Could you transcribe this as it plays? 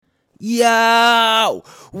Yo,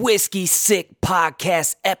 Whiskey Sick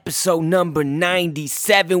Podcast episode number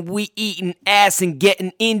 97. We eating ass and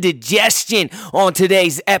getting indigestion on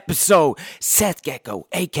today's episode. Seth Gecko,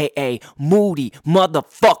 aka Moody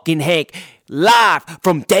Motherfucking Hank, live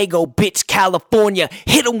from Dago Bitch, California.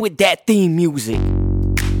 Hit him with that theme music.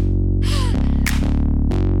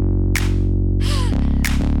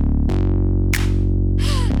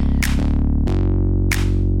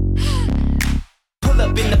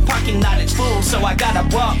 In the parking lot, it's full, so I gotta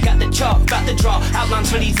walk. Got the chalk, about to draw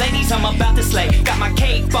outlines for these ladies I'm about to slay. Got my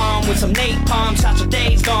cape on with some napalm shots. Your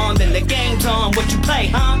day's gone, then the game's on. What you play,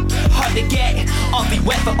 huh? Hard to get awfully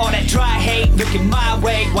wet for all that dry hate. Looking my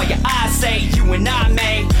way while your eyes say you and I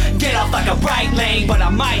may get off like a right lane, but I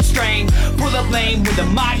might strain. Pull up lane with a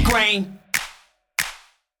migraine.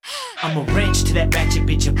 I'm a wrench to that ratchet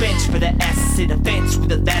bitch, a bench for that ass to the fence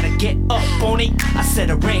with a ladder, get up on it. I said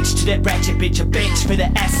a wrench to that ratchet bitch, a bench for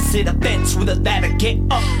that ass to the fence with a ladder, get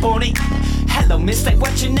up on it. Hello, mister,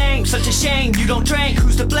 what's your name? Such a shame you don't drink,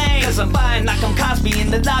 who's to blame? Cause I'm fine like I'm Cosby in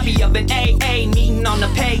the lobby of an AA meeting on a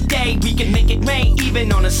payday. We can make it rain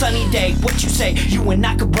even on a sunny day. What you say? You and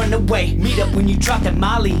I could run away. Meet up when you drop that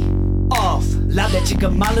molly off. Loud that chick a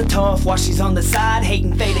Molotov while she's on the side,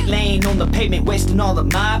 hating faded lane on the pavement, wasting all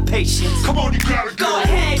of my patience. Come on, you gotta go. Go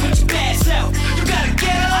ahead with your bad self. You gotta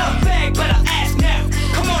get up. I'll beg, but I'll ask now.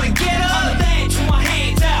 Come on and get up. On the ledge with my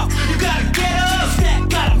hands out. You gotta get up. Just step,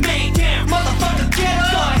 gotta man down. Motherfucker, get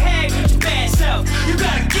up. Go ahead with your bad self. You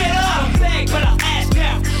gotta get up. I'll beg, but I'll ask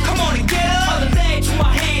now. Come on and get up. On the ledge with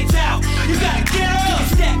my hands out. You gotta get up.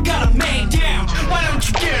 Just step, gotta man down. Why don't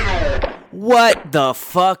you get up? What the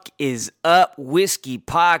fuck is up, Whiskey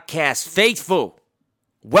Podcast faithful?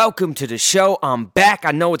 Welcome to the show. I'm back.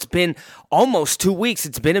 I know it's been almost 2 weeks.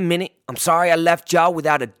 It's been a minute. I'm sorry I left y'all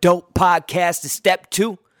without a dope podcast to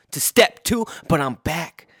step to, but I'm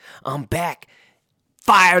back.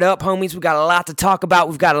 Fired up, homies. We got a lot to talk about.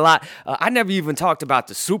 We've got a lot. I never even talked about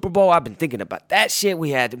the Super Bowl. I've been thinking about that shit. We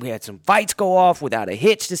had some fights go off without a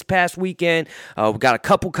hitch this past weekend. We got a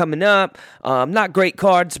couple coming up. Not great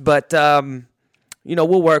cards, but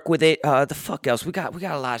we'll work with it. The fuck else? We got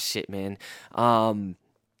a lot of shit, man.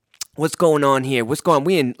 What's going on here? We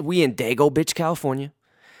in Dago Bitch, California.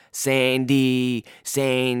 Sandy,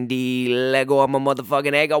 Lego, I'm a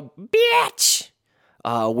motherfucking ego, bitch.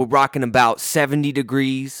 We're rocking about 70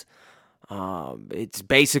 degrees. It's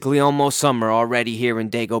basically almost summer already here in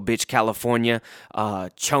Dago Bitch, California.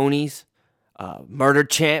 Chonies, Murder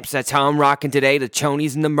Champs, that's how I'm rocking today. The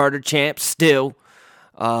Chonies and the Murder Champs still.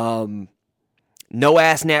 No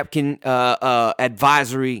ass napkin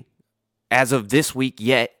advisory as of this week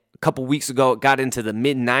yet. A couple weeks ago, it got into the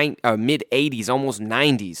mid 80s, almost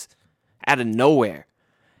 90s, out of nowhere.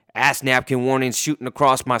 Ass napkin warnings shooting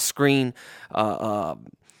across my screen. The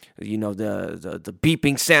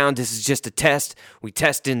beeping sound. This is just a test. We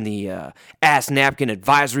testing the ass napkin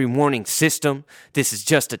advisory warning system. This is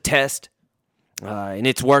just a test, and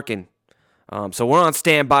it's working. So we're on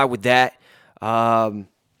standby with that.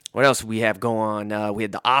 What else do we have going on? We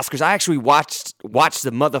had the Oscars. I actually watched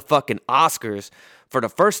the motherfucking Oscars for the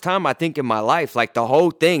first time, I think, in my life. Like the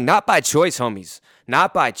whole thing. Not by choice, homies.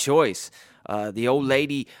 Not by choice. The old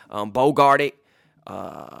lady bogarted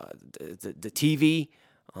the TV,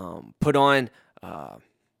 put on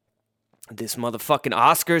this motherfucking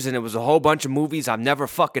Oscars, and it was a whole bunch of movies I've never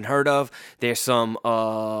fucking heard of. There's some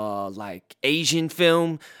like Asian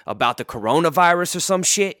film about the coronavirus or some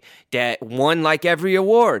shit that won like every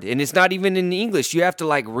award, and it's not even in English. You have to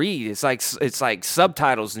like read. It's like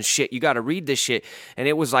subtitles and shit. You got to read this shit, and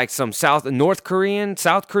it was like some South Korean,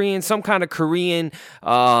 some kind of Korean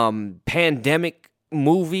pandemic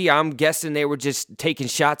movie. I'm guessing they were just taking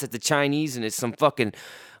shots at the Chinese, and it's some fucking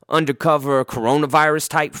undercover coronavirus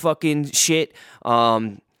type fucking shit.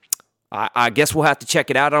 I guess we'll have to check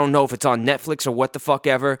it out. I don't know if it's on Netflix or what the fuck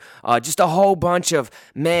ever. Just a whole bunch of,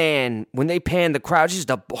 man, when they pan the crowd, just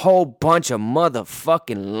a whole bunch of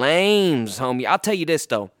motherfucking lames, homie. I'll tell you this,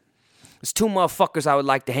 though. There's two motherfuckers I would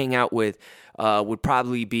like to hang out with. Would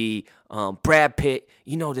probably be Brad Pitt.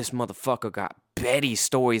 You know this motherfucker got Betty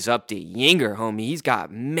stories up the yinger, homie. He's got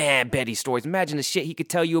mad Betty stories. Imagine the shit he could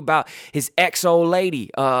tell you about his ex-old lady,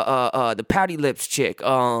 the pouty lips chick,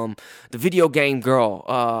 the video game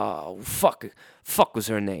girl, fuck was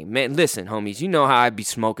her name? Man, listen, homies, you know how I be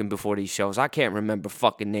smoking before these shows. I can't remember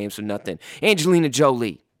fucking names for nothing. Angelina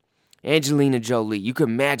Jolie. You can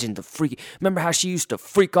imagine the freak. Remember how she used to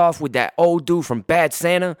freak off with that old dude from Bad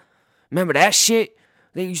Santa? Remember that shit?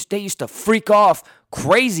 They used to freak off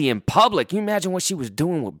crazy in public. Can you imagine what she was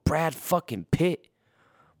doing with Brad fucking Pitt?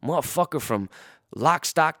 Motherfucker from Lock,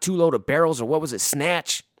 Stock, Two Loaded Barrels, or what was it,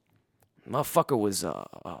 Snatch? Motherfucker was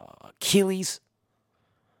Achilles.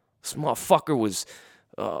 This motherfucker was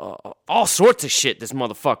all sorts of shit. This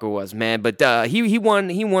motherfucker was, man. But he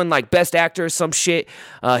won like best actor or some shit.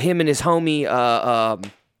 Him and his homie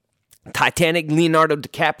Titanic, Leonardo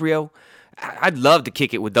DiCaprio. I'd love to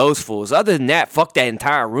kick it with those fools. Other than that, fuck that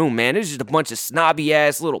entire room, man. There's just a bunch of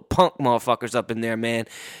snobby-ass little punk motherfuckers up in there, man.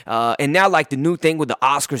 And now, like, the new thing with the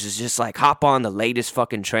Oscars is just, like, hop on the latest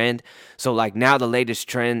fucking trend. So, like, now the latest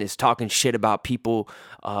trend is talking shit about people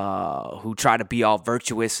who try to be all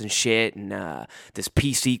virtuous and shit, and this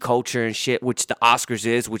PC culture and shit, which the Oscars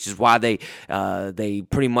is, which is why they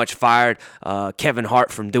pretty much fired Kevin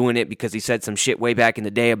Hart from doing it, because he said some shit way back in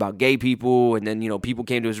the day about gay people, and then, you know, people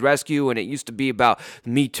came to his rescue, and it used to be about the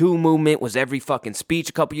Me Too movement was every fucking speech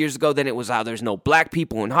a couple years ago. Then it was how there's no black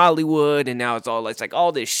people in Hollywood, and now it's like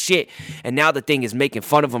all this shit, and now the thing is making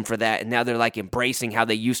fun of them for that, and now they're like embracing how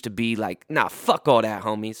they used to be. Like, nah, fuck all that,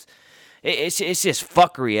 homies. It's just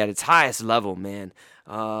fuckery at its highest level, man.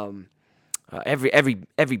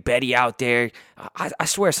 Every Betty out there, I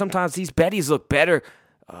swear sometimes these Bettys look better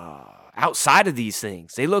outside of these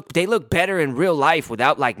things. They look better in real life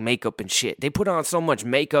without like makeup and shit. They put on so much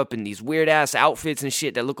makeup and these weird ass outfits and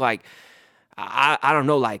shit that look like I don't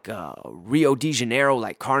know, like Rio de Janeiro,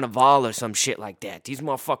 like Carnival or some shit like that. These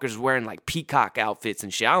motherfuckers wearing like peacock outfits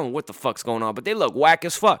and shit. I don't know what the fuck's going on, but they look whack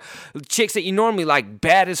as fuck. The chicks that you normally like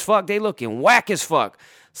bad as fuck, they looking whack as fuck.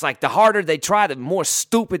 It's like the harder they try, the more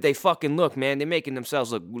stupid they fucking look, man. They're making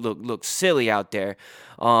themselves look silly out there.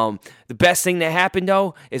 The best thing that happened,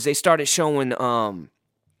 though, is they started showing...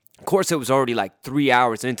 Of course, it was already like 3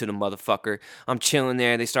 hours into the motherfucker. I'm chilling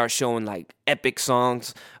there. They start showing like epic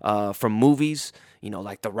songs from movies, you know,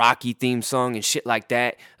 like the Rocky theme song and shit like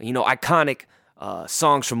that. You know, iconic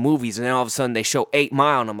songs from movies. And then all of a sudden they show 8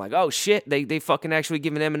 Mile. And I'm like, oh shit, they fucking actually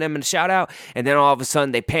giving Eminem a shout out. And then all of a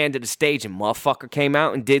sudden they panned to the stage and motherfucker came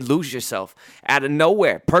out and did Lose Yourself out of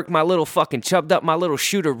nowhere. Perked my little fucking, chubbed up my little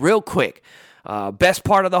shooter real quick. Best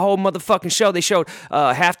part of the whole motherfucking show, they showed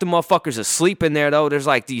half the motherfuckers asleep in there, though. There's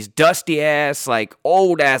like these dusty ass, like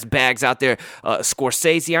old ass bags out there.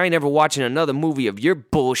 Scorsese, I ain't never watching another movie of your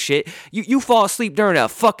bullshit. You fall asleep during a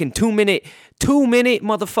fucking 2 minute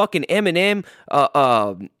motherfucking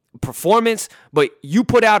Eminem performance, but you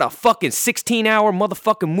put out a fucking 16-hour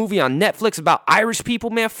motherfucking movie on Netflix about Irish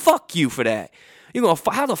people, man. Fuck you for that.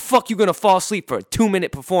 How the fuck you gonna fall asleep for a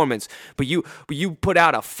 2-minute performance? But you put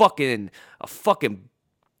out a fucking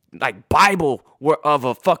like Bible of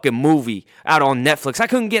a fucking movie out on Netflix. I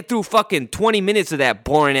couldn't get through fucking 20 minutes of that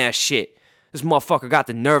boring ass shit. This motherfucker got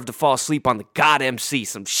the nerve to fall asleep on the God MC.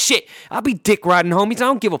 Some shit. I'll be dick riding, homies. I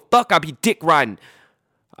don't give a fuck. I'll be dick riding.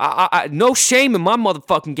 I no shame in my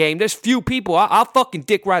motherfucking game. There's few people. I'll fucking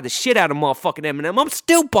dick ride the shit out of motherfucking Eminem. I'm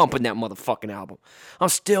still bumping that motherfucking album. I'm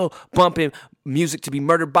still bumping Music to Be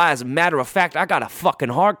Murdered By. As a matter of fact, I got a fucking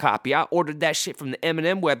hard copy. I ordered that shit from the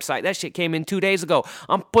Eminem website. That shit came in 2 days ago.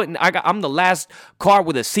 I'm the last car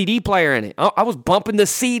with a CD player in it. I was bumping the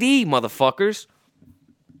CD, motherfuckers.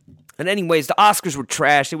 And anyways, the Oscars were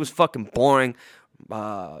trash. It was fucking boring.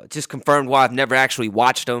 Just confirmed why I've never actually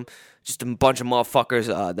watched them. Just a bunch of motherfuckers.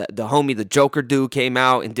 The homie, the Joker dude, came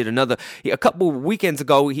out and did a couple weekends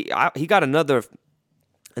ago. He got another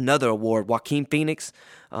award. Joaquin Phoenix,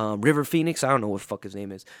 River Phoenix. I don't know what the fuck his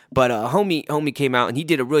name is, but homie came out and he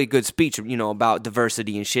did a really good speech, you know, about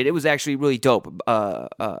diversity and shit. It was actually really dope.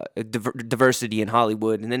 Diversity in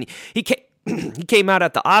Hollywood, and then he came out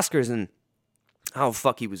at the Oscars and. How the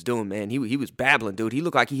fuck he was doing, man. He was babbling, dude. He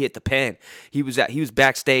looked like he hit the pen. He was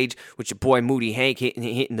backstage with your boy Moody Hank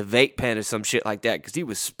hitting the vape pen or some shit like that, because he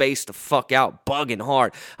was spaced the fuck out, bugging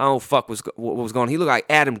hard. I don't know what was going on. He looked like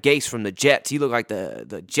Adam Gase from the Jets. He looked like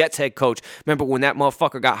the Jets head coach. Remember when that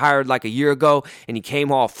motherfucker got hired like a year ago and he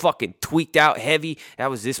came all fucking tweaked out heavy? That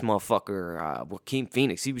was this motherfucker, Joaquin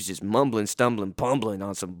Phoenix. He was just mumbling, stumbling, bumbling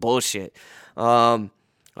on some bullshit. Other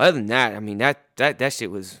than that, I mean, that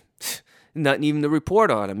shit was... nothing even to report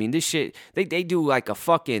on. I mean, this shit, they do like a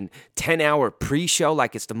fucking 10-hour pre-show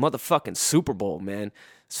like it's the motherfucking Super Bowl, man.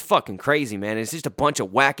 It's fucking crazy, man. It's just a bunch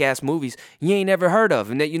of whack-ass movies you ain't never heard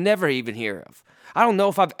of and that you never even hear of. I don't know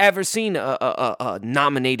if I've ever seen a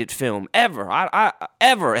nominated film, ever.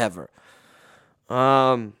 Ever.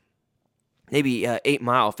 Maybe 8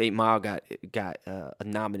 Mile, if 8 Mile got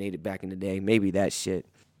nominated back in the day. Maybe that shit.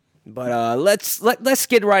 But let's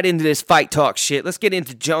get right into this fight talk shit. Let's get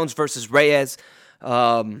into Jones versus Reyes.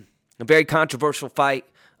 A very controversial fight.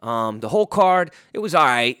 The whole card, it was all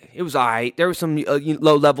right. There were some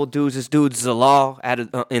low-level dudes. This dude Zalal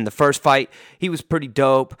in the first fight. He was pretty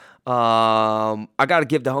dope. I got to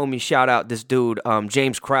give the homie shout out. This dude,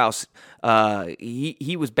 James Krause.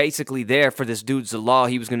 He was basically there for this dude's law.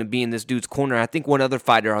 He was going to be in this dude's corner. I think one other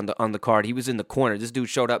fighter on the card. He was in the corner. This dude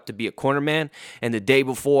showed up to be a corner man, and the day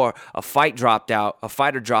before a fighter dropped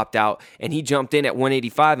out, and he jumped in at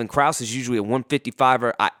 185. And Krause is usually a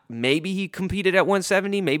 155er. Maybe he competed at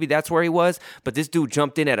 170. Maybe that's where he was. But this dude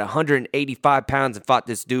jumped in at 185 pounds and fought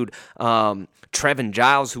this dude, Trevin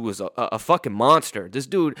Giles, who was a fucking monster. This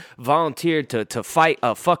dude volunteered to fight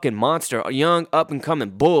a fucking monster, a young up-and-coming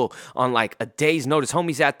bull on like a day's notice.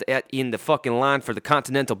 Homie's in the fucking line for the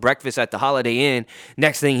continental breakfast at the Holiday Inn.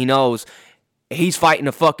 Next thing he knows, he's fighting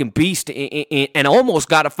a fucking beast and almost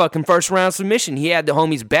got a fucking first-round submission. He had the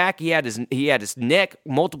homie's back. He had his neck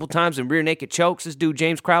multiple times in rear naked chokes. This dude,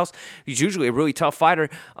 James Krause, he's usually a really tough fighter.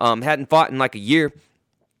 Hadn't fought in like a year.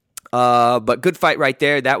 But good fight right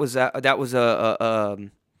there. That was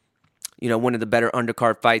one of the better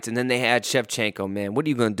undercard fights. And then they had Shevchenko, man. What are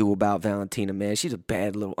you going to do about Valentina, man? She's an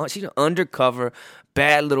undercover,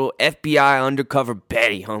 bad little FBI undercover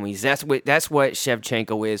Betty, homies. That's what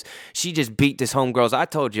Shevchenko is. She just beat this homegirls. I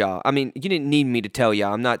told y'all. I mean, you didn't need me to tell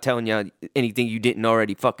y'all. I'm not telling y'all anything you didn't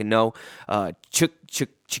already fucking know.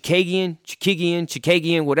 Chikagian,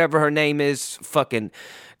 whatever her name is, fucking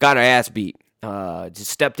got her ass beat.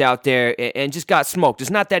 Just stepped out there and just got smoked.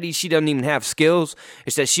 It's not that she doesn't even have skills.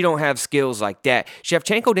 It's that she don't have skills like that.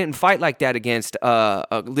 Shevchenko didn't fight like that against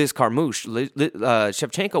Liz Carmouche.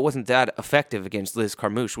 Shevchenko wasn't that effective against Liz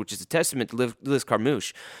Carmouche, which is a testament to Liz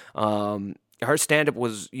Carmouche. Her stand-up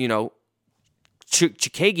was,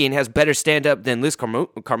 Chikagian has better stand-up than Liz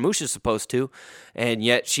Carmouche is supposed to, and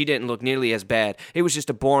yet she didn't look nearly as bad. It was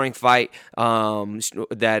just a boring fight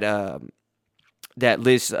that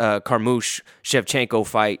Liz Carmouche Shevchenko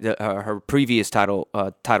fight, her previous title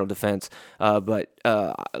defense. But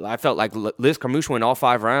I felt like Liz Carmouche went all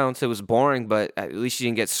 5 rounds. It was boring, but at least she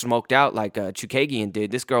didn't get smoked out like Chookagian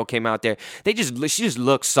did. This girl came out there. She just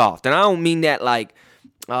looked soft, and I don't mean that like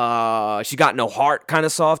she got no heart kind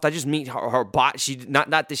of soft. I just mean her body. She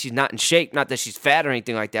not that she's not in shape, not that she's fat or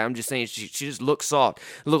anything like that. I'm just saying she just looks soft.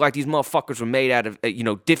 It looked like these motherfuckers were made out of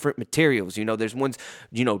different materials. There's ones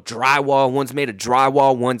drywall, one's made of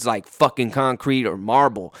drywall, one's like fucking concrete or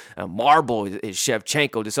marble. Marble is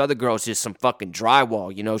Shevchenko. This other girl's just some fucking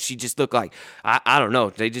drywall. She just looked like I don't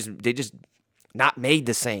know. They just not made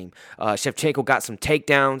the same. Shevchenko got some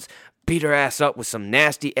takedowns, beat her ass up with some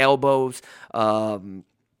nasty elbows.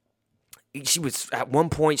 She was at one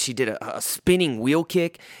point she did a spinning wheel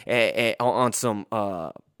kick on some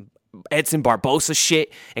Edson Barbosa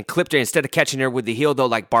shit and clipped her instead of catching her with the heel though,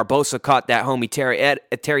 like Barbosa caught that homie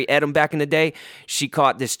Terry Edom back in the day. She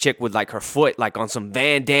caught this chick with like her foot like on some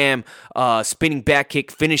Van Damme spinning back kick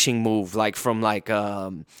finishing move like from like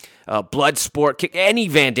Bloodsport kick, any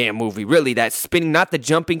Van Damme movie really, that spinning, not the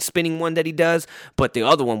jumping spinning one that he does, but the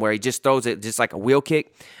other one where he just throws it just like a wheel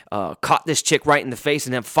kick. Caught this chick right in the face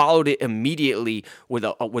and then followed it immediately with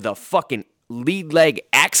a fucking lead leg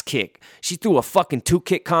axe kick. She threw a fucking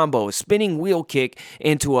 2-kick combo, a spinning wheel kick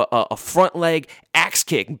into a front leg axe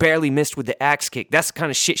kick. Barely missed with the axe kick. That's the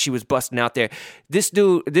kind of shit she was busting out there. This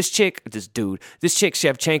chick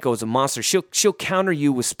Shevchenko is a monster. She'll counter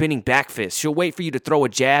you with spinning back fists. She'll wait for you to throw a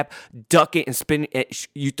jab, duck it, and spin it.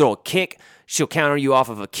 You throw a kick, she'll counter you off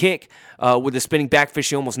of a kick with a spinning back fist.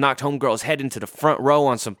 She almost knocked homegirl's head into the front row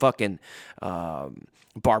on some fucking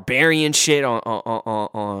barbarian shit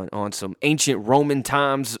on some ancient Roman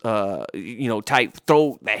times, type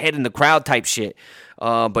throw the head in the crowd type shit.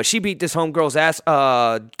 But she beat this homegirl's ass,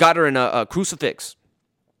 got her in a crucifix.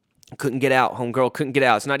 Couldn't get out. Homegirl couldn't get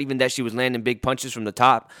out. It's not even that she was landing big punches from the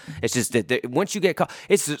top. It's just that once you get caught,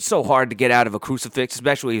 it's so hard to get out of a crucifix,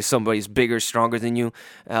 especially if somebody's bigger, stronger than you.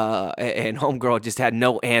 And homegirl just had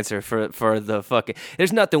no answer for the fucking.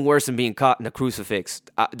 There's nothing worse than being caught in a crucifix.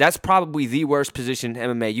 That's probably the worst position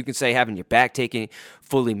in MMA. You can say having your back taken,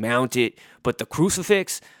 fully mounted, but the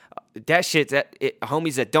crucifix, that shit.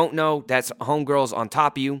 Homies that don't know, that's homegirls on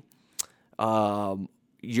top of you.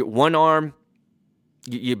 Your one arm.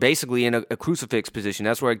 You're basically in a crucifix position.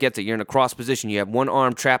 That's where it gets it. You're in a cross position. You have one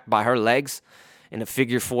arm trapped by her legs in a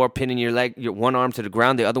figure 4, pinning your one arm to the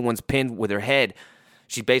ground. The other one's pinned with her head.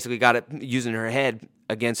 She basically got it using her head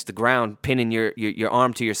against the ground, pinning your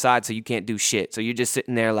arm to your side so you can't do shit. So you're just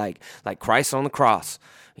sitting there like Christ on the cross,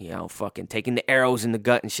 fucking taking the arrows in the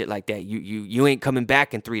gut and shit like that. You ain't coming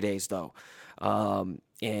back in 3 days though.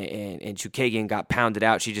 And Chookagian got pounded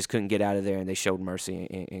out. She just couldn't get out of there, and they showed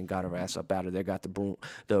mercy and got her ass up out of there. Got the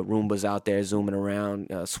Roombas out there zooming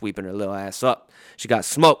around, sweeping her little ass up. She got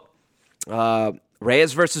smoked.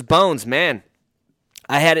 Reyes versus Bones, man.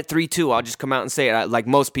 I had it 3-2. I'll just come out and say it. Like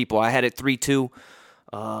most people, I had it 3-2.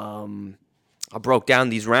 I broke down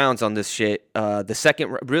these rounds on this shit. Actually,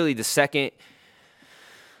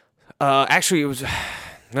 it was.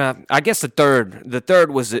 I guess the third. The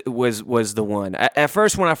third was the one. At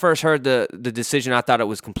first, when I first heard the decision, I thought it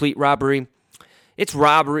was complete robbery. It's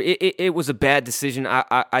robbery. It was a bad decision.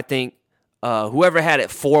 I think. Whoever had it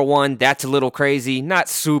 4-1, that's a little crazy. Not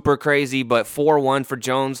super crazy, but 4-1 for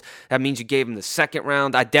Jones. That means you gave him the second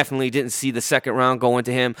round. I definitely didn't see the second round going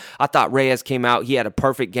to him. I thought Reyes came out. He had a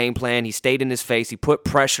perfect game plan. He stayed in his face. He put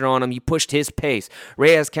pressure on him. He pushed his pace.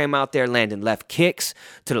 Reyes came out there landing left kicks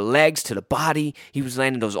to the legs, to the body. He was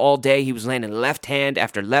landing those all day. He was landing left hand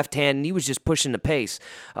after left hand, and he was just pushing the pace.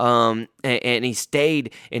 And he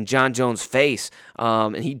stayed in Jon Jones' face,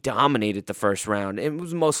 and he dominated the first round. It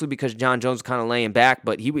was mostly because Jon Jones was kind of laying back,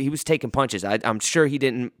 but he was taking punches. I'm sure he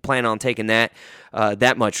didn't plan on taking that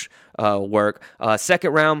much work.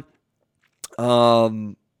 Second round,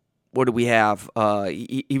 what do we have?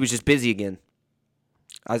 He was just busy again.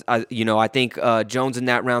 I think Jones in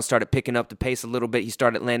that round started picking up the pace a little bit. He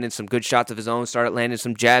started landing some good shots of his own, started landing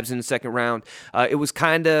some jabs in the second round. It was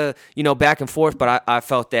kind of, back and forth, but I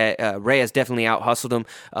felt that Reyes definitely out-hustled him.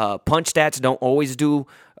 Punch stats don't always do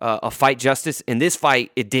a fight justice. In this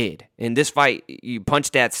fight, it did. In this fight, punch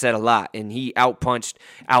stats said a lot, and he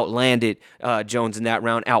outlanded Jones in that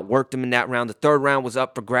round, outworked him in that round. The third round was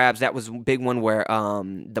up for grabs. That was a big one where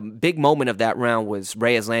the big moment of that round was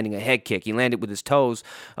Reyes landing a head kick. He landed with his toes,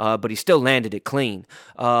 but he still landed it clean.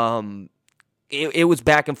 It was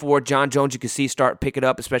back and forth. Jon Jones, you could see, start pick it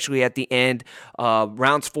up, especially at the end.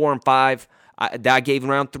 Rounds 4 and 5. I gave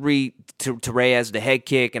round 3 to Reyes, the head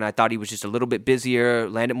kick, and I thought he was just a little bit busier,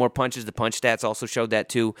 landed more punches. The punch stats also showed that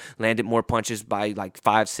too. Landed more punches by like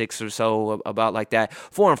 5, 6 or so, about like that.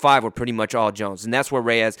 4 and 5 were pretty much all Jones, and that's where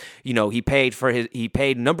Reyes, he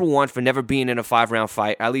paid number one for never being in a 5-round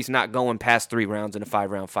fight, at least not going past 3 rounds in a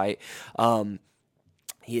 5-round fight.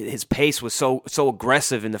 His pace was so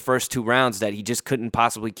aggressive in the first 2 rounds that he just couldn't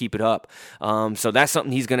possibly keep it up. So that's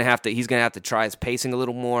something he's gonna have to try his pacing a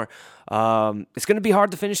little more. It's gonna be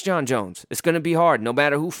hard to finish Jon Jones. It's gonna be hard. No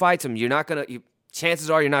matter who fights him, chances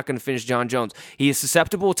are you're not going to finish Jon Jones. He is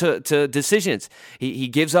susceptible to decisions. He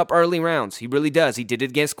gives up early rounds. He really does. He did it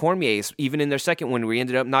against Cormier, even in their second one, where he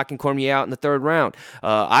ended up knocking Cormier out in the third round.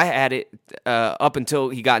 I had it up until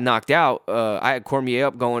he got knocked out. I had Cormier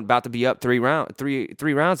about to be up 3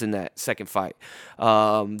 rounds in that second fight.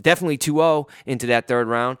 Definitely 2-0 into that third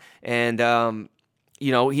round. And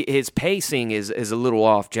his pacing is a little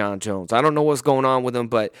off, Jon Jones. I don't know what's going on with him,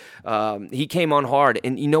 but he came on hard.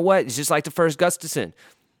 And you know what? It's just like the first Gustafsson.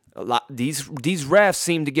 These refs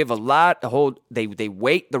seem to give they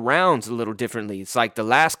weight the rounds a little differently. It's like the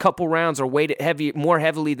last couple rounds are weighted more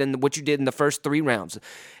heavily than what you did in the first 3 rounds.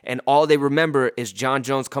 And all they remember is Jon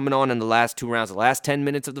Jones coming on in the last 2 rounds. The last 10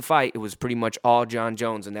 minutes of the fight, it was pretty much all Jon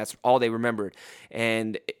Jones, and that's all they remembered.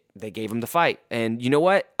 And they gave him the fight. And you know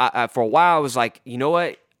what? I for a while, I was like, you know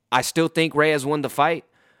what? I still think Reyes won the fight,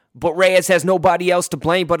 but Reyes has nobody else to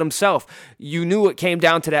blame but himself. You knew it came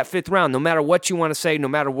down to that 5th round. No matter what you want to say, no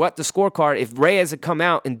matter what the scorecard, if Reyes had come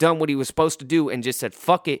out and done what he was supposed to do and just said,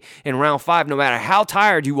 fuck it, in round 5, no matter how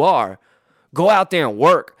tired you are, go out there and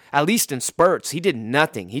work. At least in spurts, he did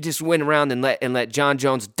nothing. He just went around and let Jon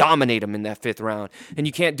Jones dominate him in that 5th round, and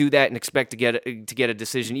you can't do that and expect to get a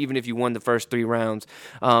decision, even if you won the first 3 rounds.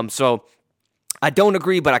 So I don't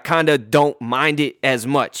agree, but I kind of don't mind it as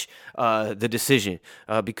much, the decision,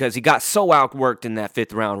 because he got so outworked in that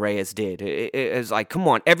 5th round. Reyes did. It's like, come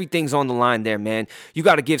on, everything's on the line there, man. You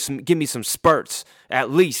got to give me some spurts. At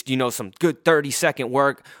least, some good 30-second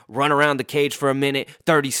work, run around the cage for a minute,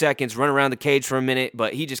 30 seconds, run around the cage for a minute.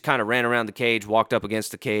 But he just kind of ran around the cage, walked up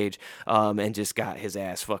against the cage, and just got his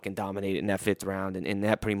ass fucking dominated in that 5th round. And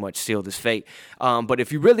that pretty much sealed his fate. But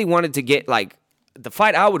if you really wanted to get, like, the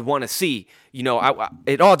fight I would want to see,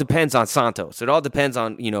 it all depends on Santos. It all depends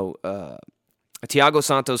on, Thiago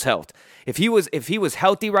Santos' health. If he was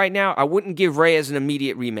healthy right now, I wouldn't give Reyes an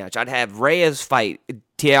immediate rematch. I'd have Reyes fight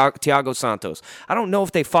Thiago Santos. I don't know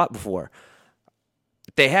if they fought before.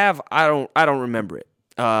 If they have, I don't remember it.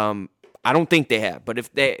 I don't think they have. But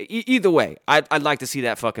if they, either way, I'd like to see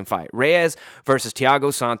that fucking fight. Reyes versus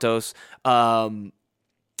Thiago Santos.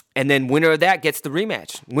 And then winner of that gets the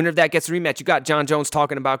rematch. You got Jon Jones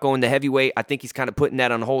talking about going to heavyweight. I think he's kind of putting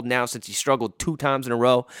that on hold now since he struggled 2 times in a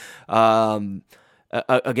row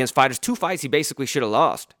against fighters. 2 fights he basically should have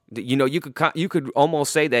lost. You could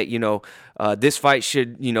almost say that this fight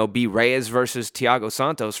should be Reyes versus Thiago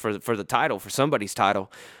Santos for the title, for somebody's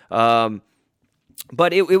title.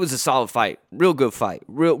 But it was a solid fight. Real good fight.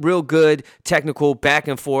 Real good, technical, back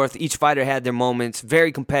and forth. Each fighter had their moments.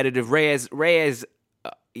 Very competitive. Reyes,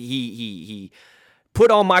 he put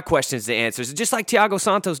all my questions to answers, just like Thiago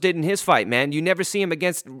Santos did in his fight, man. You never see him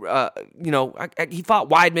against, he fought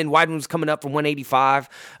Weidman. Weidman was coming up from 185,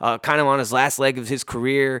 kind of on his last leg of his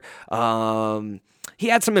career. He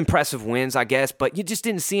had some impressive wins, I guess, but you just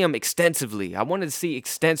didn't see him extensively. I wanted to see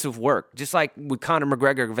extensive work, just like with Conor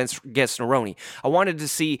McGregor against Cerrone. I wanted to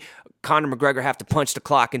see Conor McGregor have to punch the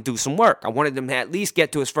clock and do some work. I wanted him to at least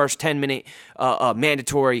get to his first 10-minute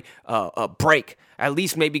mandatory break. At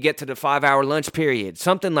least maybe get to the 5-hour lunch period,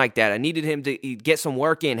 something like that. I needed him to get some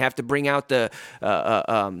work in, have to bring out the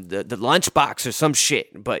lunch box or some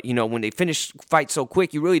shit. But, when they finish fights so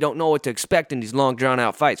quick, you really don't know what to expect in these long,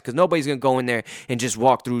 drawn-out fights because nobody's going to go in there and just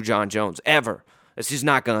walk through Jon Jones, ever. It's just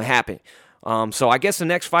not going to happen. So I guess the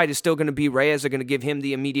next fight is still going to be Reyes. They're going to give him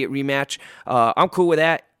the immediate rematch. I'm cool with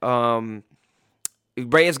that.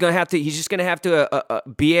 Reyes he's just going to have to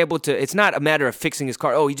be able to, it's not a matter of fixing his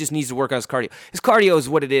cardio. He just needs to work on his cardio. His cardio is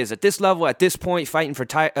what it is. At this level, at this point, fighting for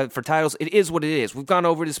titles, it is what it is. We've gone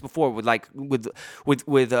over this before with McGregor.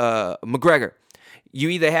 You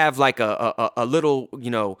either have like a little,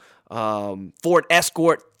 Ford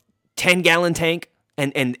Escort 10-gallon tank,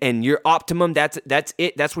 and your optimum, that's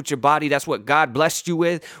it. That's what your body, that's what God blessed you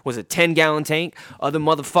with, was a 10-gallon tank. Other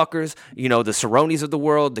motherfuckers, the Cerrones of the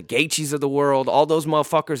world, the Gaethjes of the world, all those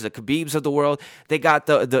motherfuckers, the Khabibs of the world, they got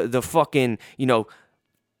the fucking,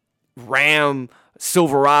 Ram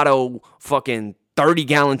Silverado fucking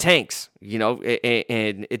 30-gallon tanks,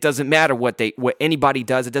 and it doesn't matter what anybody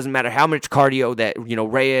does. It doesn't matter how much cardio that,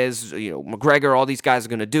 Reyes, McGregor, all these guys are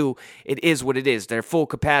going to do. It is what it is. Their full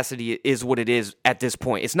capacity is what it is at this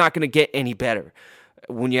point. It's not going to get any better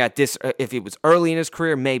when you're at this. If it was early in his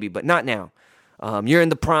career, maybe, but not now. You're in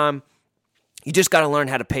the prime. You just got to learn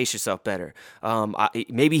how to pace yourself better.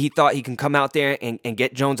 Maybe he thought he can come out there and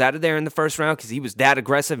get Jones out of there in the first round because he was that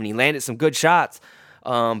aggressive and he landed some good shots.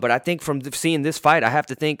 But I think from seeing this fight, I have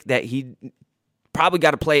to think that he probably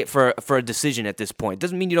got to play it for a decision at this point.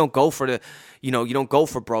 Doesn't mean you don't go for you don't go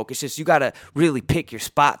for broke. It's just you got to really pick your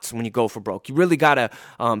spots when you go for broke. You really got to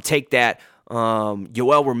take that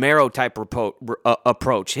Yoel Romero type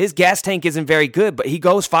approach. His gas tank isn't very good, but he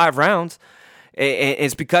goes 5 rounds. And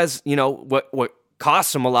it's because, what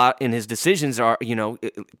costs him a lot in his decisions are,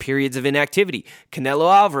 periods of inactivity.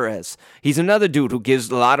 Canelo Alvarez, he's another dude who gives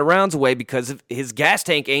a lot of rounds away because of his gas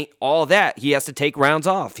tank ain't all that. He has to take rounds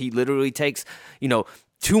off. He literally takes, 2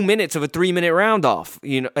 minutes of a 3-minute round off,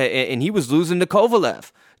 and he was losing to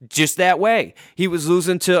Kovalev just that way. He was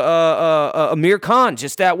losing to Amir Khan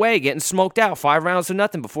just that way, getting smoked out 5 rounds to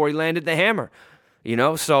nothing before he landed the hammer.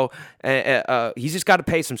 So he's just got to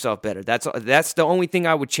pace himself better. That's the only thing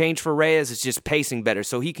I would change for Reyes is just pacing better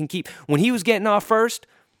so he can keep. When he was getting off first,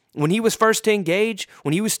 when he was first to engage,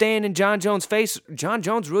 when he was staying in Jon Jones' face, Jon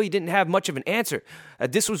Jones really didn't have much of an answer.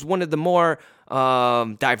 This was one of the more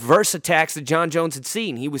diverse attacks that Jon Jones had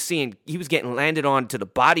seen. He was getting landed on to the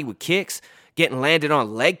body with kicks, getting landed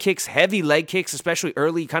on leg kicks, heavy leg kicks, especially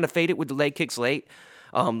early. He kind of faded with the leg kicks late.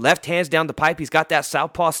 Left hands down the pipe. He's got that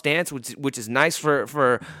southpaw stance, which is nice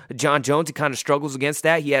for Jon Jones. He kind of struggles against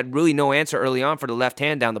that. He had really no answer early on for the left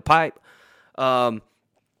hand down the pipe.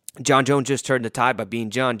 Jon Jones just turned the tide by being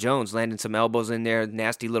Jon Jones, landing some elbows in there,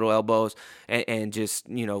 nasty little elbows, and just,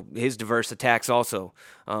 his diverse attacks also.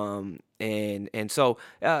 And so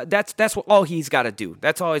that's what all he's got to do.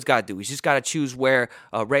 That's all he's got to do. He's just got to choose where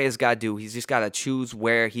Reyes got to do. He's just got to choose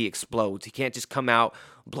where he explodes. He can't just come out,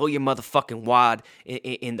 blow your motherfucking wad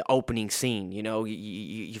in the opening scene.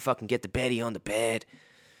 You fucking get the Betty on the bed.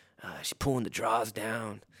 She's pulling the drawers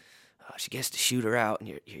down. She gets to shoot her out,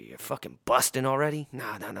 and you're fucking busting already.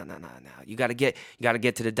 No. You gotta get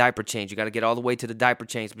to the diaper change. You gotta get all the way to the diaper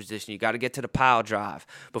change position. You gotta get to the pile drive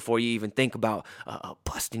before you even think about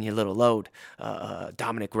busting your little load.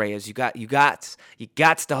 Dominic Reyes, you got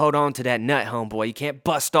to hold on to that nut, homeboy. You can't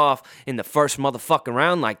bust off in the first motherfucking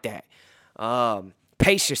round like that.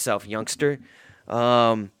 Pace yourself, youngster.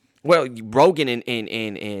 Well, Rogan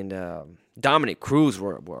and Dominic Cruz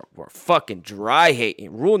were fucking dry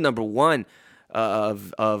hating. Rule number 1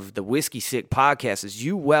 of the Whiskey Sick podcast is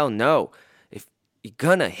you well know if you're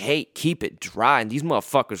gonna hate, keep it dry. And these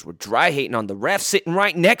motherfuckers were dry hating on the ref sitting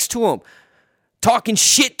right next to him, talking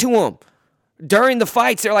shit to him. During the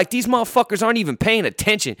fights, they're like, these motherfuckers aren't even paying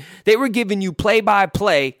attention. They were giving you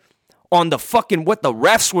play-by-play on the fucking what the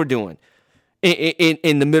refs were doing.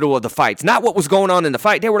 in the middle of the fights. Not what was going on in the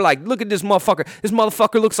fight. They were like, look at this motherfucker. This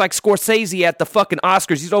motherfucker looks like Scorsese at the fucking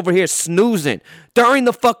Oscars. He's over here snoozing. During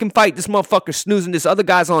the fucking fight, this motherfucker snoozing. This other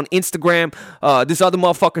guy's on Instagram. This other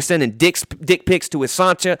motherfucker sending dick pics to his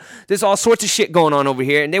Sancha. There's all sorts of shit going on over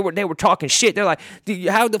here. And they were talking shit. They're like,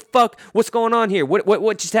 how the fuck, what's going on here?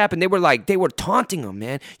 What just happened? They were taunting him,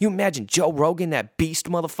 man. You imagine Joe Rogan, that beast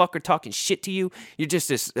motherfucker, talking shit to you. You're just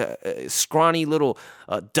this scrawny little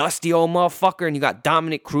dusty old motherfucker. And you got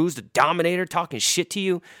Dominic Cruz, the Dominator, talking shit to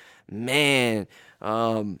you, man.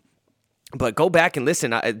 But go back and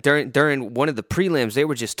listen. During one of the prelims, they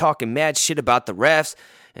were just talking mad shit about the refs,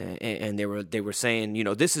 and they were saying, you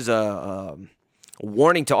know, this is a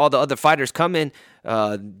warning to all the other fighters coming.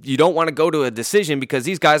 You don't want to go to a decision because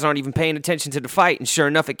these guys aren't even paying attention to the fight. And sure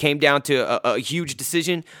enough, it came down to a huge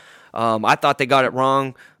decision. I thought they got it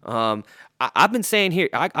wrong. I've been saying here,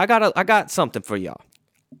 I got something for y'all.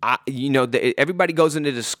 Everybody goes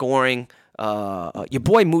into the scoring. Your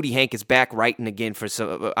boy Moody Hank is back writing again for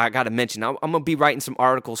some. I got to mention, I'm gonna be writing some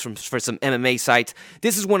articles for some MMA sites.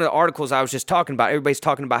 This is one of the articles I was just talking about. Everybody's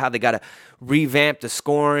talking about how they got to revamp the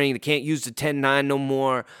scoring. They can't use the 10-9 no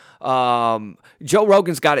more. Joe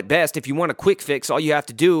Rogan's got it best. If you want a quick fix, all you have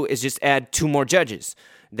to do is just add 2 more judges.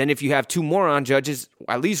 Then if you have 2 moron judges,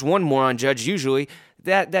 at least 1 moron judge usually,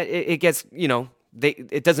 that it gets, you know.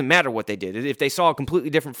 It doesn't matter what they did. If they saw a completely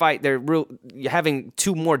different fight, having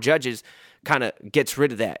 2 more judges kind of gets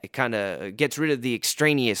rid of that. It kind of gets rid of the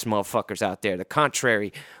extraneous motherfuckers out there, the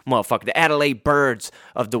contrary motherfucker, the Adelaide Birds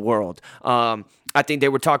of the world. I think they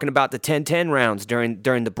were talking about the 10-10 rounds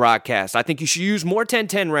during the broadcast. I think you should use more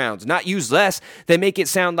 10-10 rounds, not use less. They make it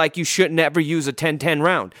sound like you shouldn't ever use a 10-10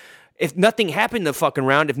 round. If nothing happened in the fucking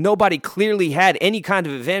round, if nobody clearly had any kind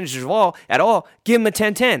of advantage at all, give them a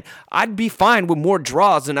 10-10. I'd be fine with more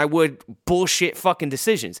draws than I would bullshit fucking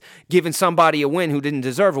decisions. Giving somebody a win who didn't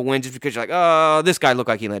deserve a win just because you're like, oh, this guy looked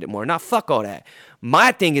like he let it more. Now, fuck all that.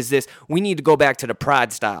 My thing is this. We need to go back to the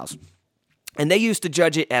Pride styles. And they used to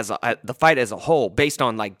judge it as the fight as a whole based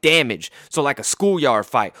on like damage. So like a schoolyard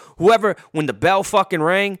fight. When the bell fucking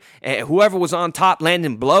rang, and whoever was on top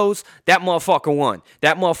landing blows, that motherfucker won.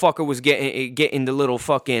 That motherfucker was getting the little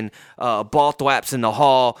fucking ball thwaps in the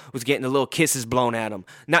hall, was getting the little kisses blown at him.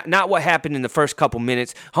 Not what happened in the first couple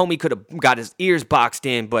minutes. Homie could have got his ears boxed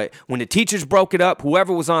in, but when the teachers broke it up,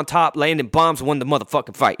 whoever was on top landing bombs won the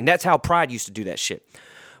motherfucking fight. And that's how Pride used to do that shit.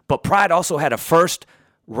 But Pride also had a first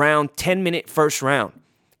round, 10-minute first round.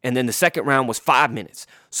 And then the second round was 5 minutes.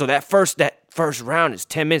 So that first round is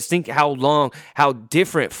 10 minutes. Think how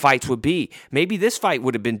different fights would be. Maybe this fight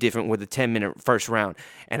would have been different with a 10-minute first round.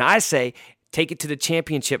 And I say, take it to the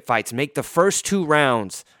championship fights. Make the first 2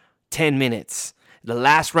 rounds 10 minutes. The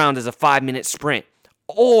last round is a 5-minute sprint.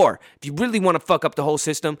 Or, if you really want to fuck up the whole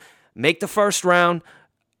system, make the first round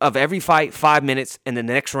of every fight 5 minutes, and the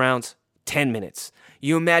next round's 10 minutes.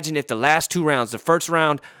 You imagine if the last 2 rounds, the first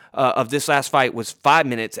round of this last fight was 5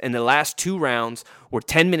 minutes, and the last 2 rounds were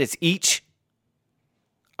 10 minutes each.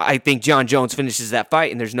 I think John Jones finishes that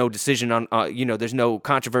fight, and there's no decision on, there's no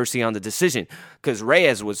controversy on the decision because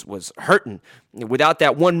Reyes was hurting. Without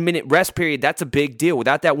that 1 minute rest period, that's a big deal.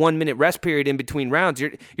 Without that 1 minute rest period in between rounds,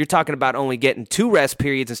 you're talking about only getting 2 rest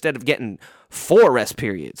periods instead of getting 4 rest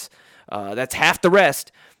periods. That's half the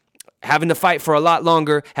rest. Having to fight for a lot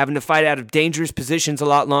longer, having to fight out of dangerous positions a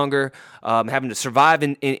lot longer, having to survive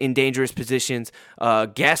in dangerous positions.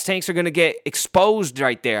 Gas tanks are going to get exposed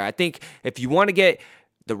right there. I think if you want to get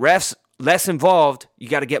the refs less involved, you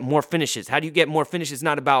got to get more finishes. How do you get more finishes? It's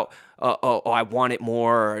not about, I want it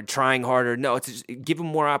more or trying harder. No, it's just give them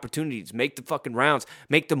more opportunities. Make the fucking rounds,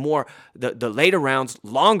 make the later rounds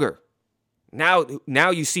longer. Now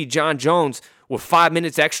you see John Jones with 5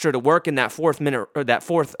 minutes extra to work in that third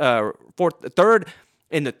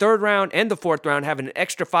in the third round and the fourth round, having an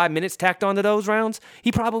extra 5 minutes tacked onto those rounds.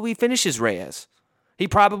 He probably finishes Reyes. He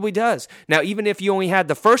probably does. Now, even if you only had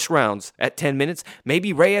the first rounds at 10 minutes,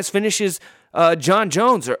 maybe Reyes finishes John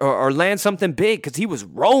Jones or lands something big because he was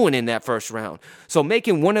rolling in that first round. So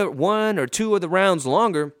making one or two of the rounds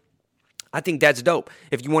longer, I think that's dope.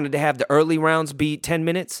 If you wanted to have the early rounds be 10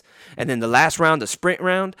 minutes and then the last round, the sprint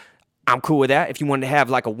round, I'm cool with that. If you wanted to have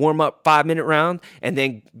like a warm-up 5-minute round and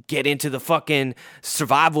then get into the fucking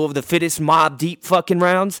survival of the fittest mob deep fucking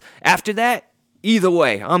rounds after that, either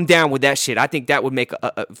way, I'm down with that shit. I think that would make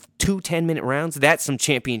 2 10-minute rounds. That's some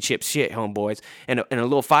championship shit, homeboys. And a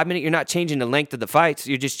little 5-minute, you're not changing the length of the fights.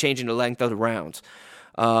 You're just changing the length of the rounds.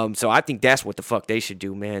 So I think that's what the fuck they should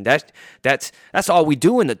do, man. That's all we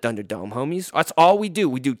do in the Thunderdome, homies. That's all we do.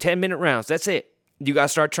 We do 10-minute rounds. That's it. You got to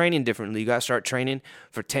start training differently. You got to start training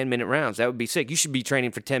for 10-minute rounds. That would be sick. You should be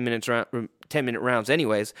training for 10-minute rounds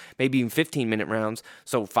anyways, maybe even 15-minute rounds.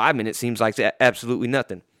 So 5 minutes seems like absolutely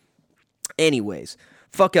nothing. Anyways,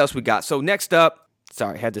 fuck else we got. So next up,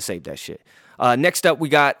 sorry, had to save that shit. Next up, we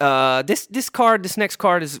got this next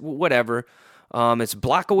card is whatever. It's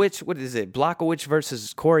Blachowicz. What is it? Blachowicz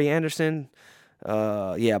versus Corey Anderson.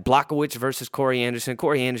 Blachowicz versus Corey Anderson.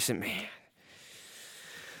 Corey Anderson, man.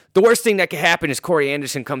 The worst thing that could happen is Corey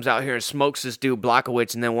Anderson comes out here and smokes this dude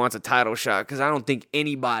Blachowicz and then wants a title shot, because I don't think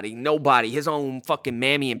nobody, his own fucking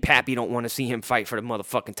mammy and pappy don't want to see him fight for the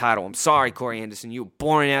motherfucking title. I'm sorry, Corey Anderson. You a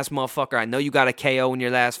boring-ass motherfucker. I know you got a KO in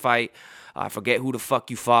your last fight. I forget who the fuck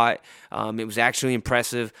you fought. It was actually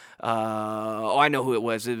impressive. I know who it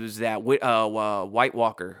was. It was that White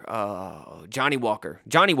Walker, Johnny Walker.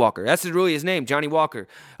 Johnny Walker. That's really his name, Johnny Walker.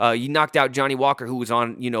 You knocked out Johnny Walker, who was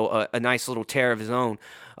on, a nice little tear of his own.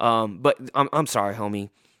 But I'm sorry, homie.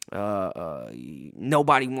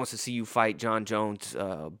 Nobody wants to see you fight John Jones,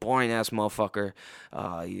 boring ass motherfucker.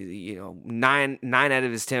 9 out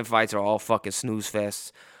of his 10 fights are all fucking snooze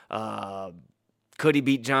fests. Could he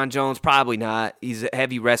beat John Jones? Probably not. He's a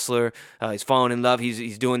heavy wrestler. He's fallen in love.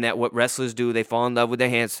 He's doing that what wrestlers do. They fall in love with their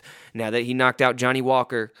hands. Now that he knocked out Johnny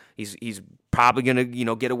Walker, he's probably gonna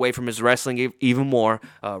get away from his wrestling even more.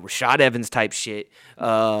 Rashad Evans type shit.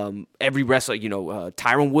 Every wrestler,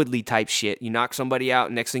 Tyron Woodley type shit. You knock somebody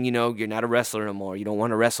out, next thing you know, you're not a wrestler no more. You don't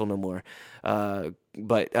want to wrestle no more.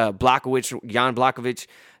 But Blachowicz, Jan Blachowicz.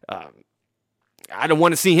 I don't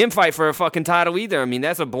want to see him fight for a fucking title either. I mean,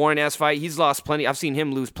 that's a boring-ass fight. He's lost plenty. I've seen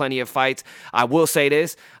him lose plenty of fights. I will say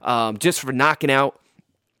this, just for knocking out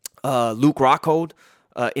Luke Rockhold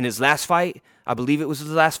in his last fight, I believe it was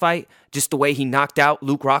his last fight, just the way he knocked out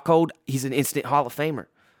Luke Rockhold, he's an instant Hall of Famer.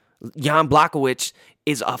 Jan Blachowicz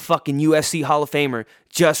is a fucking UFC Hall of Famer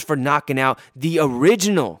just for knocking out the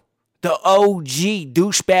original, the OG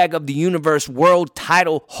douchebag of the universe world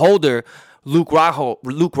title holder, Luke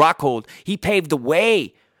Rockhold. He paved the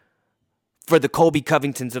way for the Colby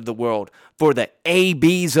Covingtons of the world, for the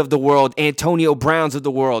ABs of the world, Antonio Browns of the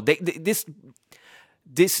world. This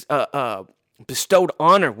bestowed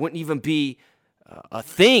honor wouldn't even be a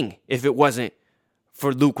thing if it wasn't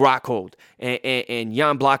for Luke Rockhold and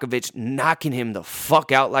Jan Blachowicz knocking him the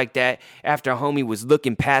fuck out like that. After homie was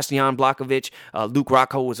looking past Jan Blachowicz, Luke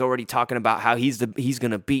Rockhold was already talking about how he's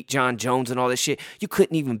gonna beat John Jones and all this shit. You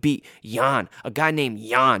couldn't even beat Jan, a guy named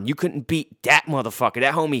Jan. You couldn't beat that motherfucker.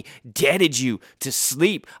 That homie deaded you to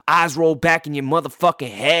sleep. Eyes roll back in your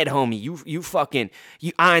motherfucking head, homie. You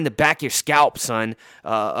eye in the back of your scalp, son.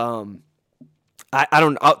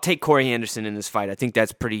 I'll take Corey Anderson in this fight. I think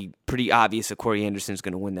that's pretty obvious that Corey Anderson's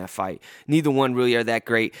going to win that fight. Neither one really are that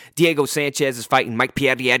great. Diego Sanchez is fighting Mike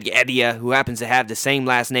Piedra, who happens to have the same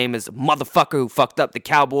last name as the motherfucker who fucked up the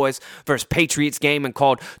Cowboys versus Patriots game and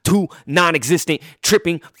called 2 non-existent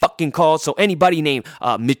tripping fucking calls. So anybody named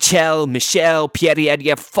Michelle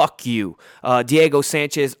Piedra, fuck you. Diego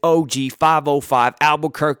Sanchez, OG 505,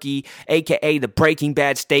 Albuquerque, a.k.a. the Breaking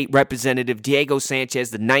Bad state representative. Diego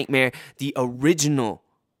Sanchez, the Nightmare, the original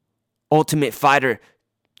Ultimate Fighter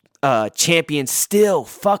champion, still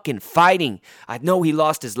fucking fighting. I know he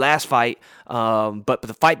lost his last fight, but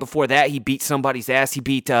the fight before that, he beat somebody's ass. He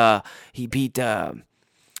beat who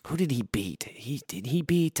did he beat? He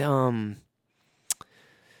beat let's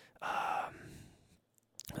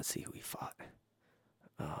see who he fought.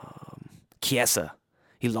 Chiesa.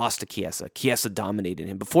 He lost to Chiesa. Chiesa dominated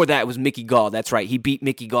him. Before that, it was Mickey Gall. That's right. He beat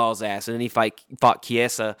Mickey Gall's ass, and then he fought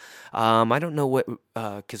Chiesa. I don't know what,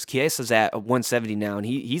 because Chiesa's at 170 now, and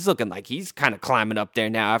he's looking like he's kind of climbing up there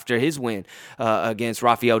now after his win against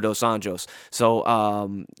Rafael dos Anjos. So,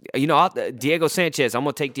 Diego Sanchez. I'm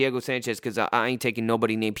gonna take Diego Sanchez because I ain't taking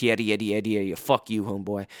nobody named Eddie. Fuck you,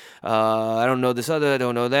 homeboy. I don't know this other. I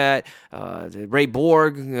don't know that. Ray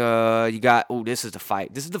Borg. You got. Oh, this is the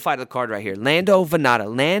fight. This is the fight of the card right here.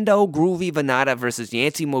 Lando Groovy Venata versus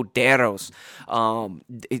Yancy Moderos.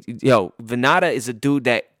 Venata is a dude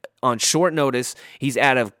that on short notice, he's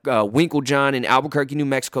out of Winklejohn in Albuquerque, New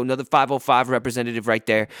Mexico, another 505 representative right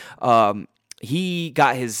there. He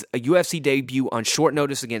got his UFC debut on short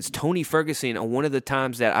notice against Tony Ferguson on one of the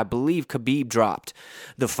times that I believe Khabib dropped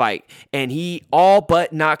the fight. And he all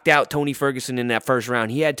but knocked out Tony Ferguson in that first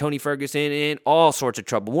round. He had Tony Ferguson in all sorts of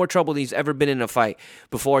trouble. More trouble than he's ever been in a fight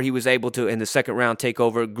before he was able to, in the second round, take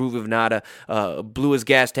over. Groovy Venata blew his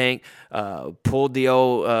gas tank, pulled the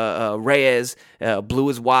old Reyes, blew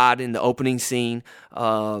his wad in the opening scene.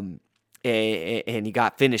 and he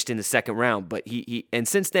got finished in the second round. But and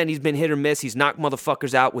since then he's been hit or miss. He's knocked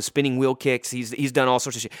motherfuckers out with spinning wheel kicks. He's done all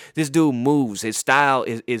sorts of shit. This dude moves. His style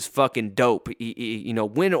is fucking dope.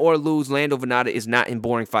 Win or lose, Lando Venata is not in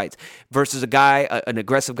boring fights. Versus a guy, an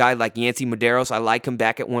aggressive guy like Yancy Medeiros. I like him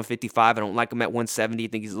back at 155. I don't like him at 170. I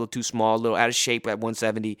think he's a little too small, a little out of shape at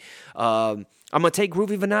 170. I'm gonna take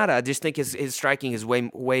Groovy Venata. I just think his striking is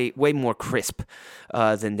way more crisp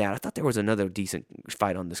than that. I thought there was another decent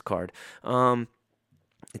fight on this card.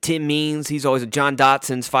 Tim Means, he's always John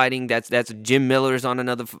Dotson's fighting. That's Jim Miller's on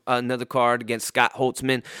another card against Scott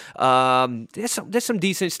Holtzman. There's some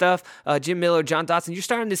decent stuff. Jim Miller, John Dotson. You're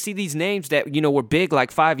starting to see these names that were big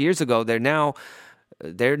like 5 years ago. They're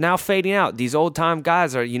now fading out. These old time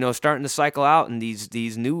guys are, starting to cycle out, and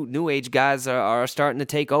these new age guys are starting to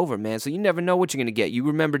take over, man. So you never know what you're gonna get. You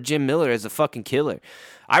remember Jim Miller as a fucking killer.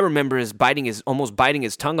 I remember almost biting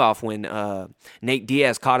his tongue off when Nate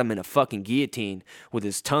Diaz caught him in a fucking guillotine with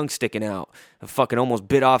his tongue sticking out. Fucking almost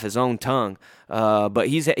bit off his own tongue. But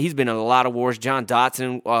he's been in a lot of wars. John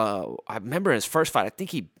Dotson. I remember his first fight.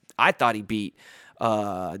 I thought he beat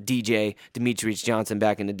DJ Demetrius Johnson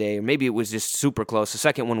back in the day, or maybe it was just super close. The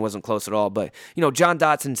second one wasn't close at all, but John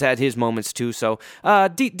Dotson's had his moments too. So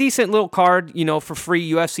decent little card, for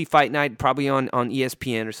free UFC Fight Night, probably on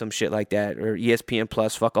ESPN or some shit like that, or ESPN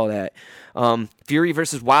Plus. Fuck all that. Fury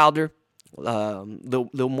versus Wilder.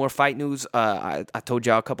 Little more fight news. I told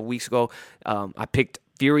y'all a couple weeks ago. I picked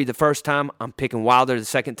Fury the first time. I'm picking Wilder the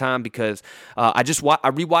second time because I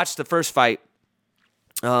rewatched the first fight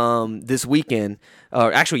this weekend,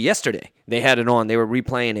 or actually yesterday. They had it on. They were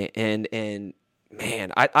replaying it, and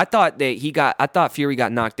man, I thought Fury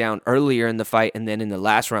got knocked down earlier in the fight and then in the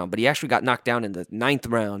last round, but he actually got knocked down in the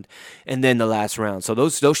 9th round and then the last round. So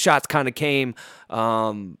those shots kind of came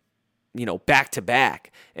back to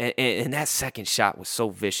back. And that second shot was so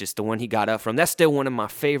vicious, the one he got up from. That's still one of my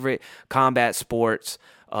favorite combat sports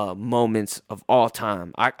moments of all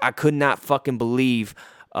time. I could not fucking believe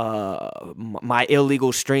my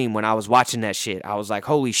illegal stream when I was watching that shit. I was like,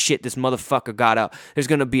 holy shit, this motherfucker got up. There's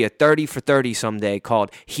going to be a 30 for 30 someday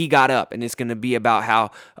called He Got Up, and it's going to be about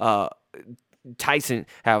how Tyson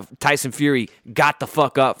Fury got the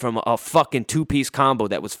fuck up from a fucking 2-piece combo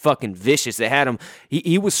that was fucking vicious. They had him,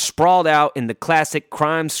 he was sprawled out in the classic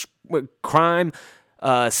crime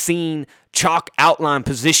scene chalk outline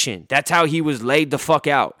position. That's how he was laid the fuck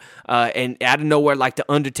out. And out of nowhere, like the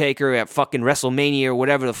Undertaker at fucking WrestleMania or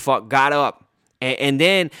whatever the fuck, got up. And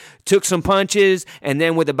then took some punches, and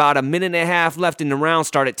then with about a minute and a half left in the round,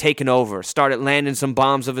 started taking over, started landing some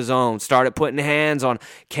bombs of his own, started putting hands on,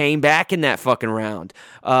 came back in that fucking round.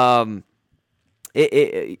 But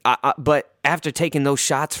after taking those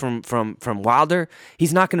shots from Wilder,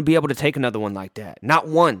 he's not going to be able to take another one like that. Not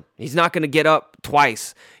one. He's not going to get up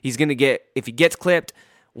twice. He's going to get, if he gets clipped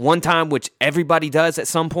one time, which everybody does at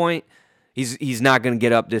some point, he's not going to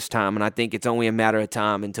get up this time. And I think it's only a matter of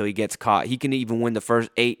time until he gets caught. He can even win the first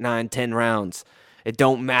 8, 9, 10 rounds. It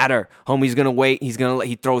don't matter. Homie's going to wait.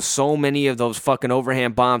 He throws so many of those fucking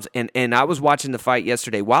overhand bombs. And I was watching the fight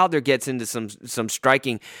yesterday. Wilder gets into some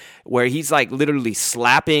striking where he's like literally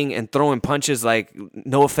slapping and throwing punches like,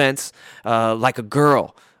 no offense, like a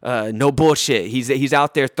girl. No bullshit. He's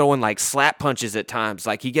out there throwing like slap punches at times.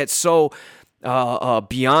 Like he gets so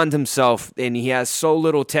beyond himself, and he has so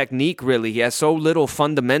little technique, really. He has so little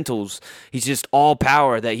fundamentals. He's just all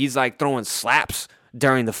power that he's like throwing slaps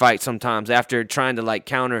during the fight sometimes after trying to like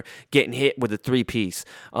counter getting hit with a 3-piece.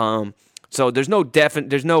 So there's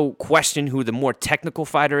no question who the more technical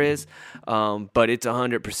fighter is, but it's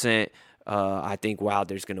 100%. I think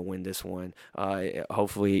Wilder's going to win this one.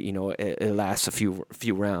 Hopefully, it lasts a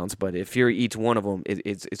few rounds. But if Fury eats one of them,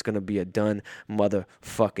 it's going to be a done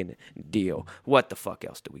motherfucking deal. What the fuck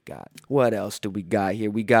else do we got? What else do we got here?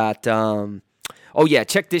 We got... Oh yeah,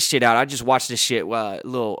 check this shit out. I just watched this shit,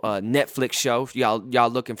 little Netflix show. If y'all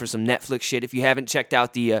looking for some Netflix shit. If you haven't checked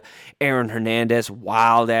out the Aaron Hernandez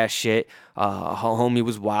wild ass shit, homie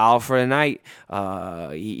was wild for the night.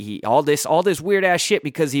 He all this weird ass shit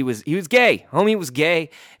because he was gay. Homie was gay,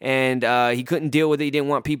 and he couldn't deal with it. He didn't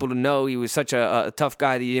want people to know. He was such a tough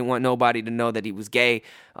guy that he didn't want nobody to know that he was gay.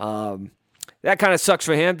 That kind of sucks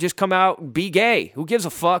for him. Just come out, be gay. Who gives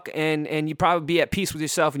a fuck? And you probably be at peace with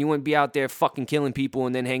yourself, and you wouldn't be out there fucking killing people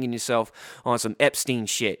and then hanging yourself on some Epstein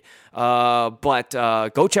shit. But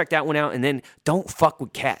go check that one out, and then don't fuck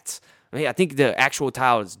with cats. I think the actual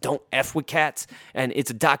title is Don't F With Cats, and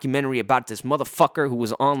it's a documentary about this motherfucker who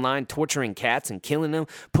was online torturing cats and killing them,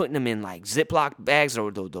 putting them in like Ziploc bags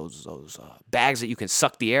or those bags that you can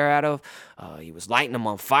suck the air out of. He was lighting them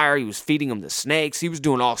on fire. He was feeding them to snakes. He was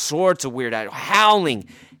doing all sorts of weird, howling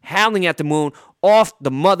howling at the moon, off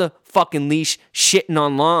the motherfucking leash, shitting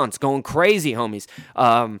on lawns, going crazy, homies.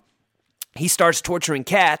 He starts torturing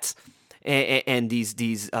cats. And these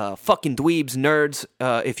fucking dweebs, nerds,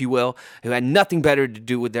 if you will, who had nothing better to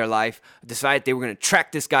do with their life, decided they were going to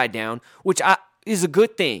track this guy down, which is a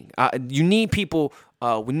good thing. You need people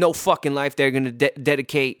with no fucking life. They're going to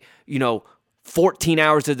dedicate, 14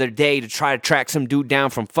 hours of their day to try to track some dude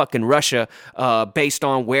down from fucking Russia based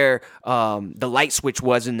on where the light switch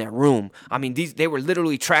was in their room. I mean, they were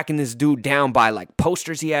literally tracking this dude down by like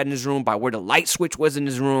posters he had in his room, by where the light switch was in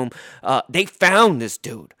his room. They found this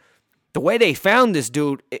dude. The way they found this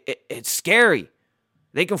dude, it's scary.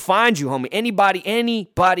 They can find you, homie.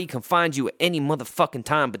 Anybody can find you at any motherfucking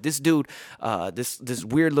time. But this dude, this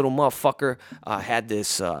weird little motherfucker, had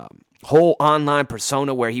this whole online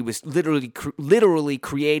persona where he was literally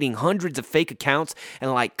creating hundreds of fake accounts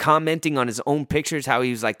and like commenting on his own pictures, how he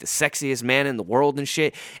was like the sexiest man in the world and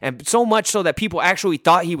shit. And so much so that people actually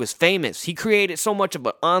thought he was famous. He created so much of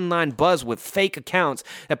an online buzz with fake accounts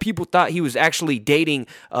that people thought he was actually dating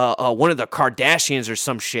one of the Kardashians or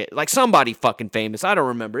some shit, like somebody fucking famous. I don't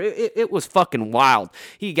remember. It was fucking wild.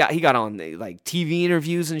 He got on like TV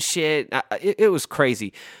interviews and shit. It was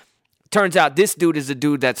crazy. Turns out this dude is a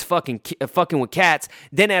dude that's fucking with cats.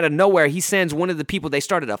 Then out of nowhere, he sends one of the people. They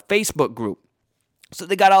started a Facebook group. So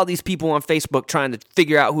they got all these people on Facebook trying to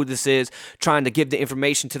figure out who this is, trying to give the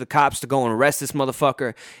information to the cops to go and arrest this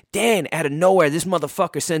motherfucker. Then out of nowhere, this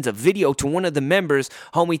motherfucker sends a video to one of the members.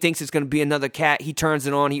 Homie thinks it's going to be another cat. He turns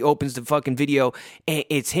it on. He opens the fucking video, and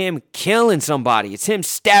it's him killing somebody. It's him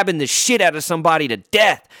stabbing the shit out of somebody to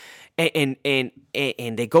death. And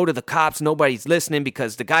they go to the cops. Nobody's listening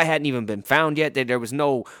because the guy hadn't even been found yet. There was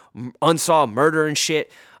no unsolved murder and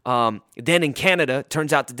shit. Then in Canada,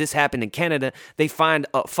 turns out that this happened in Canada. They find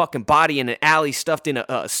a fucking body in an alley stuffed in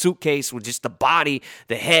a suitcase with just the body,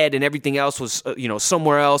 the head, and everything else was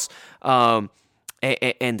somewhere else. And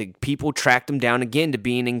the people tracked him down again to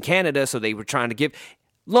being in Canada. So they were trying to give.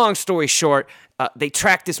 Long story short, they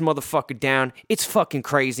tracked this motherfucker down. It's fucking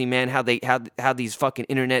crazy, man, how these fucking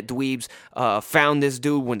internet dweebs found this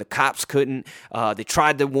dude when the cops couldn't. They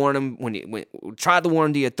tried to warn him tried to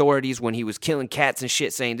warn the authorities when he was killing cats and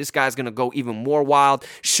shit, saying this guy's gonna go even more wild.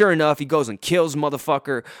 Sure enough, he goes and kills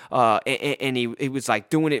motherfucker, and he was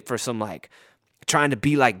like doing it for some like trying to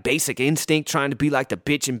be like Basic Instinct, trying to be like the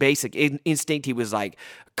bitch in Basic Instinct. He was like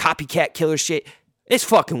copycat killer shit. It's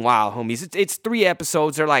fucking wild, homies. It's 3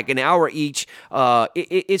 episodes. They're like an hour each.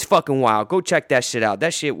 It's fucking wild. Go check that shit out.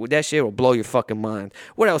 That shit will blow your fucking mind.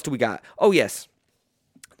 What else do we got? Oh, yes.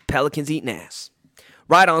 Pelicans eating ass.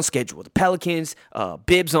 Right on schedule. The Pelicans,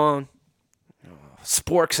 bibs on,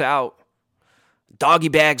 sporks out, doggy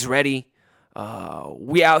bags ready.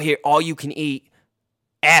 We out here, all you can eat,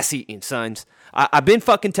 ass eating, sons. I've been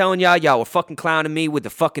fucking telling y'all were fucking clowning me with the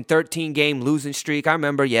fucking 13-game losing streak. I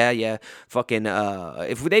remember, yeah. Fucking,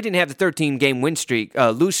 if they didn't have the 13-game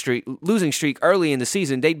losing streak early in the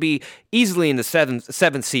season, they'd be easily in the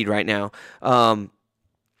seventh seed right now.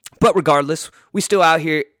 But regardless, we still out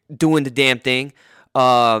here doing the damn thing.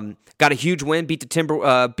 Got a huge win, beat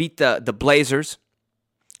the Blazers.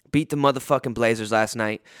 Beat the motherfucking Blazers last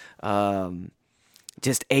night.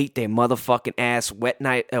 Just ate their motherfucking ass. Wet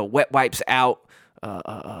wipes out.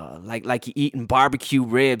 Like you eating barbecue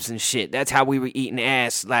ribs and shit. That's how we were eating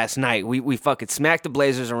ass last night. We fucking smacked the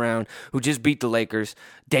Blazers around, who just beat the Lakers.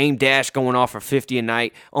 Dame Dash going off for 50 a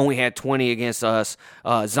night. Only had 20 against us.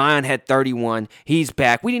 Zion had 31. He's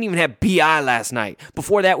back. We didn't even have B.I. last night.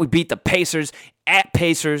 Before that, we beat the Pacers at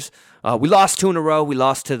Pacers. We lost 2 in a row. We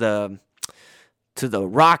lost to the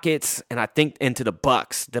Rockets, and I think into the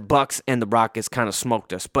Bucks. The Bucks and the Rockets kind of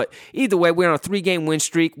smoked us. But either way, we're on a 3-game win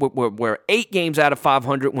streak. We're 8 games out of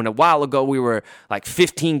 500, when a while ago we were like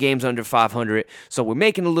 15 games under 500. So we're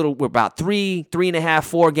about 3.5,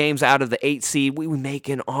 4 games out of the 8 seed. We were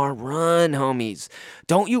making our run, homies.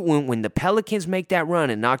 Don't you, when the Pelicans make that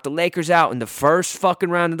run and knock the Lakers out in the first fucking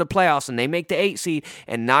round of the playoffs, and they make the 8 seed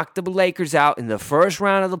and knock the Lakers out in the first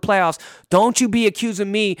round of the playoffs, don't you be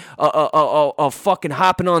accusing me of fucking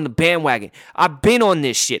hopping on the bandwagon. I've been on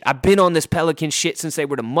this shit. I've been on this Pelican shit since they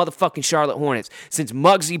were the motherfucking Charlotte Hornets. Since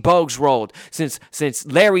Muggsy Bogues rolled. Since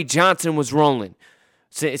Larry Johnson was rolling.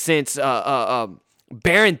 Since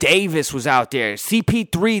Baron Davis was out there.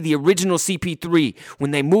 CP3, the original CP3, when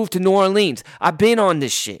they moved to New Orleans. I've been on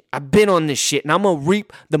this shit. And I'm gonna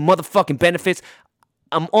reap the motherfucking benefits.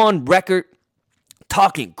 I'm on record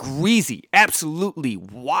talking greasy, absolutely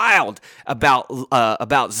wild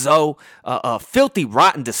about Zoe, filthy,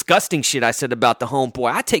 rotten, disgusting shit I said about the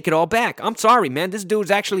homeboy. I take it all back. I'm sorry, man. This dude's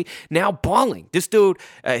actually now balling. This dude,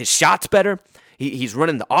 his shot's better. He's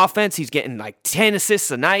running the offense. He's getting like 10 assists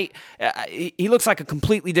a night. He looks like a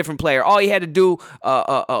completely different player. All he had to do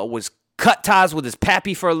was cut ties with his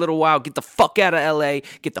pappy for a little while, get the fuck out of LA,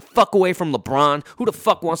 get the fuck away from LeBron. Who the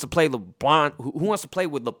fuck wants to play LeBron? Who wants to play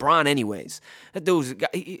with LeBron anyways? That dude's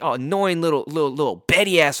annoying little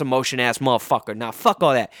Betty-ass emotion-ass motherfucker. Now, fuck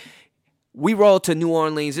all that. We roll to New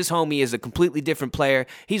Orleans. This homie is a completely different player.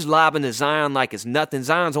 He's lobbing to Zion like it's nothing.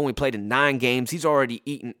 Zion's only played in 9 games. He's already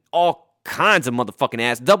eaten all kinds of motherfucking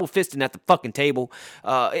ass, double fisting at the fucking table.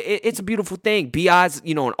 It's a beautiful thing. B.I.'s,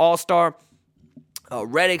 an all-star.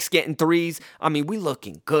 Redick's getting threes. I mean, we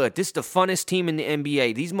looking good. This is the funnest team in the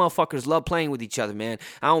NBA. These motherfuckers love playing with each other, man.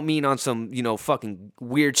 I don't mean on some, fucking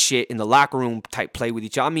weird shit in the locker room type play with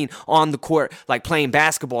each other. I mean on the court, like playing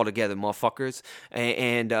basketball together, motherfuckers.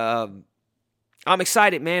 And I'm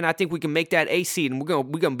excited, man. I think we can make that A seed, and we're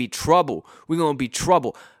gonna be trouble. We're gonna be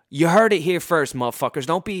trouble. You heard it here first, motherfuckers.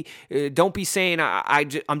 Don't be saying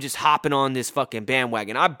I'm just hopping on this fucking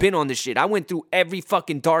bandwagon. I've been on this shit. I went through every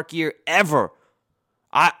fucking dark year ever.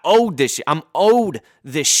 I owed this shit. I'm owed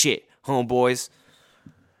this shit, homeboys.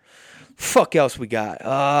 Fuck else we got?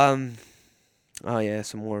 Oh yeah,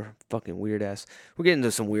 some more fucking weird ass. We're getting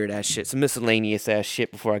into some weird ass shit, some miscellaneous ass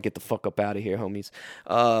shit before I get the fuck up out of here, homies.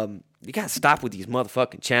 You gotta stop with these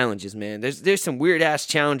motherfucking challenges, man. There's some weird ass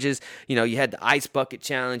challenges. You had the ice bucket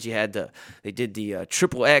challenge. They did the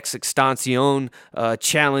triple X extension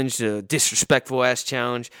challenge, the disrespectful ass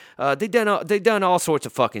challenge. They done all sorts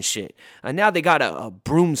of fucking shit. Now they got a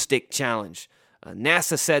broomstick challenge.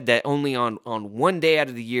 NASA said that only on one day out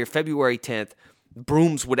of the year, February 10th,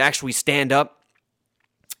 brooms would actually stand up.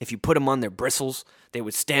 If you put them on their bristles, they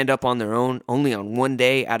would stand up on their own only on one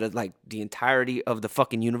day out of like the entirety of the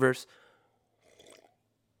fucking universe.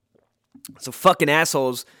 So fucking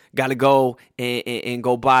assholes got to go and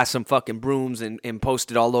go buy some fucking brooms and post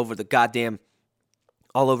it all over the goddamn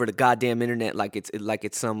internet like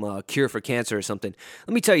it's some cure for cancer or something.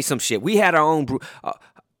 Let me tell you some shit. We had our own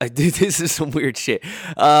this is some weird shit.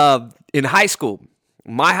 In high school.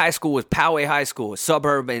 My high school was Poway High School, a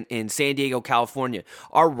suburb in San Diego, California.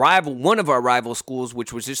 One of our rival schools,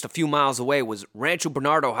 which was just a few miles away, was Rancho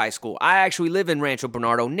Bernardo High School. I actually live in Rancho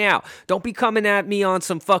Bernardo now. Don't be coming at me on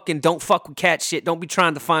some fucking don't fuck with cat shit. Don't be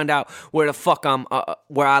trying to find out where the fuck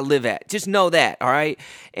where I live at. Just know that, all right?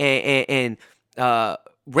 And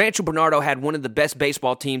Rancho Bernardo had one of the best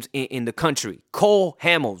baseball teams in the country. Cole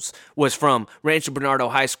Hamels was from Rancho Bernardo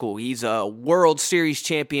High School. He's a World Series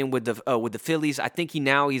champion with the Phillies. I think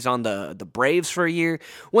he's on the Braves for a year.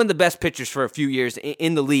 One of the best pitchers for a few years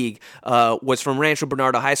in the league was from Rancho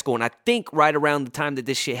Bernardo High School, and I think right around the time that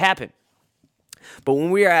this shit happened. But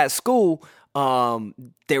when we were at school,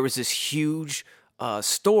 there was this huge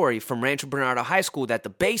story from Rancho Bernardo High School that the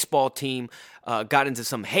baseball team got into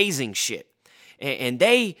some hazing shit. And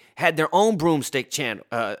they had their own broomstick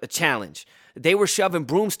challenge. They were shoving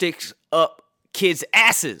broomsticks up kids'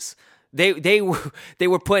 asses. They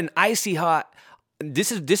were putting icy hot.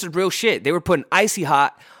 This is real shit. They were putting icy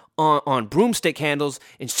hot on broomstick handles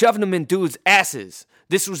and shoving them in dudes' asses.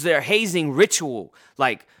 This was their hazing ritual.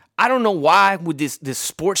 Like, I don't know why with this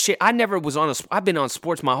sports shit. I've been on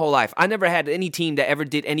sports my whole life. I never had any team that ever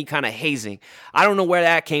did any kind of hazing. I don't know where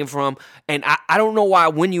that came from. And I don't know why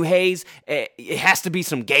when you haze, it has to be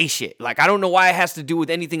some gay shit. Like, I don't know why it has to do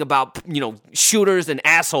with anything about, shooters and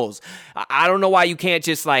assholes. I don't know why you can't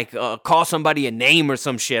just call somebody a name or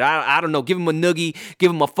some shit. I don't know. Give them a noogie,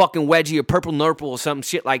 give them a fucking wedgie, a purple nurple or some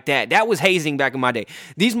shit like that. That was hazing back in my day.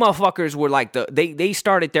 These motherfuckers were like they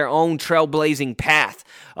started their own trailblazing path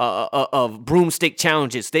of broomstick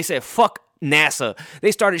challenges. They said, fuck NASA.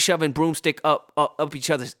 They started shoving broomstick up each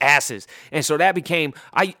other's asses. And so that became,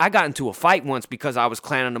 I got into a fight once because I was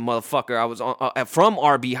clowning a motherfucker. I was from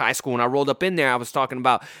RB High School, and I rolled up in there. I was talking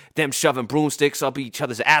about them shoving broomsticks up each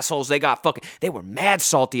other's assholes. They were mad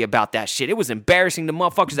salty about that shit. It was embarrassing to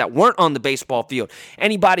motherfuckers that weren't on the baseball field.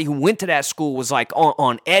 Anybody who went to that school was like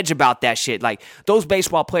on edge about that shit. Like, those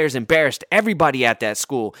baseball players embarrassed everybody at that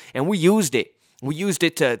school, and we used it. We used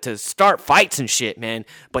it to start fights and shit, man.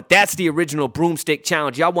 But that's the original broomstick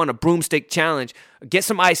challenge. Y'all want a broomstick challenge? Get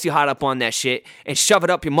some icy hot up on that shit and shove it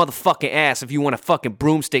up your motherfucking ass if you want a fucking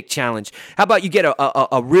broomstick challenge. How about you get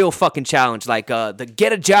a real fucking challenge, like the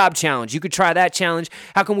get a job challenge? You could try that challenge.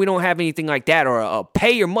 How come we don't have anything like that? Or a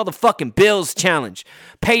pay your motherfucking bills challenge.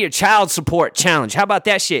 Pay your child support challenge. How about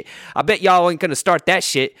that shit? I bet y'all ain't gonna start that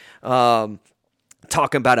shit.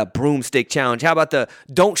 Talking about a broomstick challenge. How about the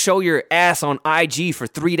don't show your ass on IG for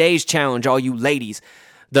 3 days challenge, all you ladies?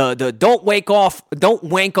 The don't wank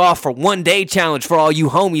off for 1 day challenge for all you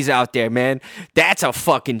homies out there, man. That's a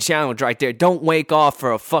fucking challenge right there. Don't wank off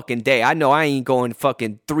for a fucking day. I know I ain't going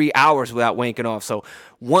fucking 3 hours without wanking off. So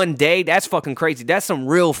 1 day, that's fucking crazy. That's some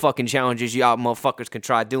real fucking challenges y'all motherfuckers can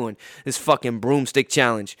try doing. This fucking broomstick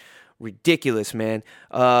challenge. Ridiculous, man.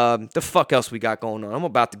 The fuck else we got going on? I'm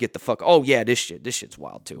about to get the fuck. Oh yeah, this shit's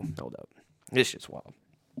wild too. Hold up. This shit's wild.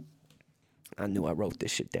 I knew I wrote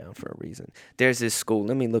this shit down for a reason. There's this school.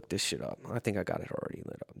 Let me look this shit up. I think I got it already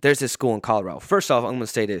lit up. There's this school in Colorado. First off, I'm going to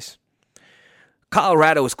say this.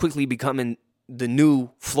 Colorado is quickly becoming the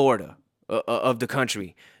new Florida of the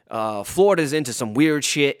country. Florida's into some weird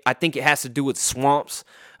shit. I think it has to do with swamps.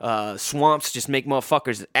 Swamps just make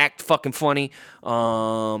motherfuckers act fucking funny.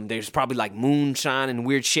 There's probably like moonshine and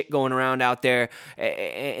weird shit going around out there.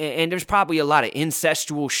 And there's probably a lot of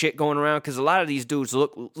incestual shit going around because a lot of these dudes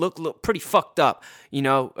look pretty fucked up, you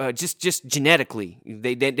know, just genetically.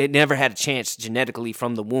 They never had a chance genetically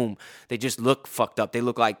from the womb. They just look fucked up. They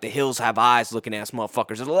look like the hills have eyes looking ass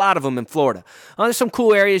motherfuckers. There's a lot of them in Florida. There's some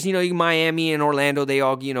cool areas, you know, Miami and Orlando, they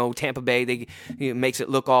all, you know, Tampa Bay, it makes it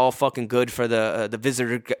look all fucking good for the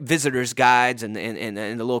visitors guides and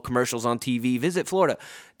the little commercials on TV. Visit Florida.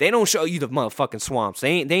 They don't show you the motherfucking swamps.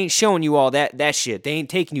 They ain't showing you all that shit. They ain't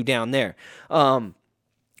taking you down there.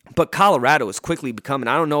 But Colorado is quickly becoming,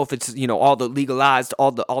 I don't know if it's, you know, all the legalized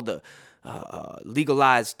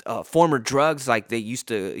former drugs like they used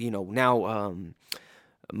to, you know, now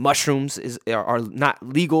mushrooms are not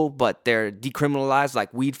legal, but they're decriminalized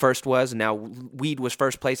like weed first was, and now weed was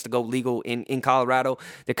first place to go legal in Colorado.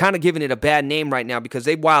 They're kind of giving it a bad name right now because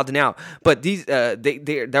they wilding out. But these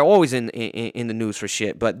they're always in the news for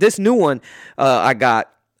shit. But this new one I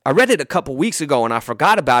read it a couple weeks ago and I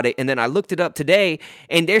forgot about it, and then I looked it up today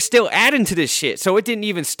and they're still adding to this shit. So it didn't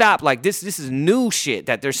even stop. Like this is new shit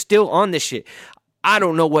that they're still on this shit. I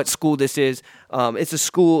don't know what school this is. It's a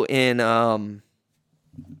school in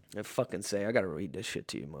I fucking say, I gotta read this shit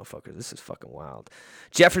to you, motherfuckers. This is fucking wild.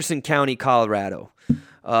 Jefferson County, Colorado.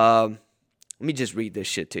 Let me just read this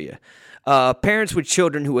shit to you. Parents with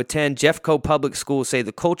children who attend Jeffco Public Schools say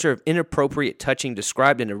the culture of inappropriate touching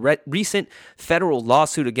described in a recent federal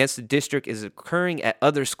lawsuit against the district is occurring at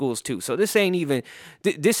other schools too. So this ain't even.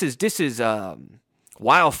 This is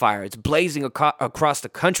wildfire. It's blazing across the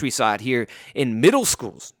countryside here in middle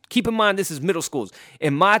schools. Keep in mind, this is middle schools.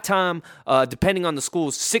 In my time, depending on the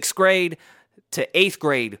schools, 6th grade to 8th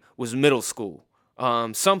grade was middle school.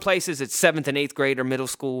 Some places it's 7th and 8th grade or middle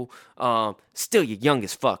school. Still, you're young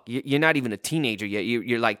as fuck. You're not even a teenager yet.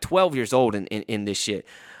 You're like 12 years old in this shit.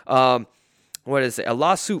 What is it? A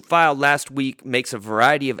lawsuit filed last week makes a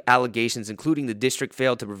variety of allegations, including the district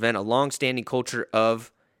failed to prevent a long-standing culture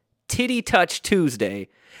of Titty Touch Tuesday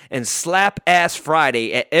and Slap Ass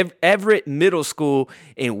Friday at Everett Middle School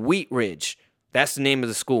in Wheat Ridge. That's the name of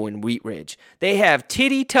the school in Wheat Ridge. They have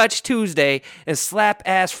Titty Touch Tuesday and Slap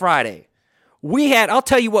Ass Friday. I'll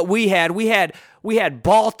tell you what we had. We had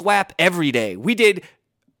ball thwap every day. We did.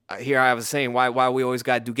 Here I was saying why we always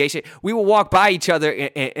got to do gay shit. We would walk by each other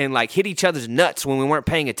and like hit each other's nuts when we weren't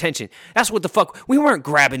paying attention. That's what the fuck. We weren't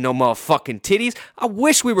grabbing no motherfucking titties. I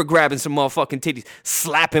wish we were grabbing some motherfucking titties,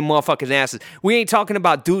 slapping motherfucking asses. We ain't talking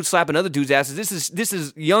about dudes slapping other dudes' asses. This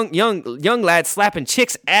is young lads slapping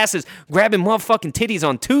chicks' asses, grabbing motherfucking titties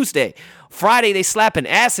on Tuesday. Friday they slapping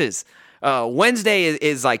asses. Wednesday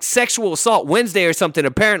is like sexual assault Wednesday or something.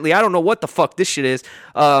 Apparently, I don't know what the fuck this shit is.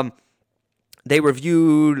 They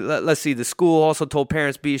reviewed, let's see, the school also told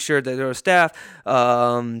parents be assured that their staff,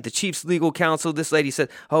 the chief's legal counsel, this lady said,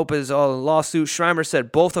 hope is all a lawsuit. Schreimer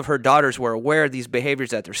said both of her daughters were aware of these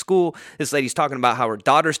behaviors at their school. This lady's talking about how her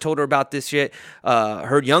daughters told her about this shit.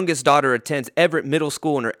 Her youngest daughter attends Everett Middle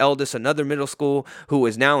School, and her eldest, another middle school, who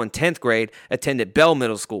is now in 10th grade, attended Bell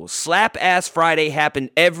Middle School. Slap Ass Friday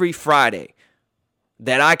happened every Friday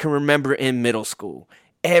that I can remember in middle school.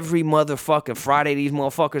 Every motherfucking Friday, these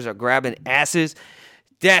motherfuckers are grabbing asses.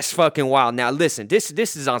 That's fucking wild. Now, listen, this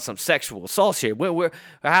is on some sexual assault shit.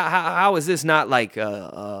 How is this not like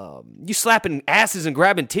you slapping asses and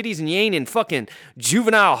grabbing titties and you ain't in fucking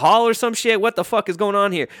juvenile hall or some shit? What the fuck is going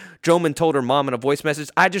on here? Droman told her mom in a voice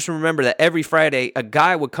message, I just remember that every Friday, a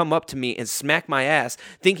guy would come up to me and smack my ass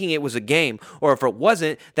thinking it was a game. Or if it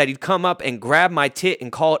wasn't, that he'd come up and grab my tit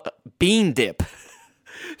and call it bean dip.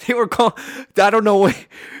 They were called, I don't know what,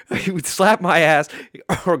 he would slap my ass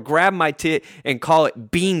or grab my tit and call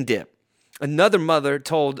it bean dip. Another mother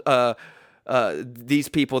told these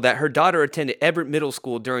people that her daughter attended Everett Middle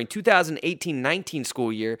School during 2018-19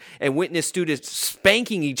 school year and witnessed students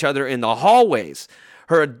spanking each other in the hallways.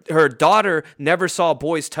 Her daughter never saw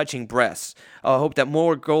boys touching breasts. I hope that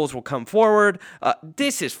more girls will come forward.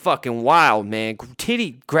 This is fucking wild, man.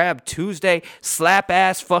 Titty grab Tuesday, slap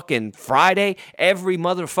ass fucking Friday, every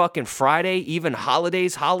motherfucking Friday, even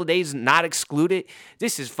holidays not excluded.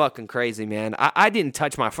 This is fucking crazy, man. I didn't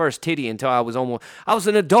touch my first titty until I was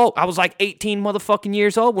an adult. I was like 18 motherfucking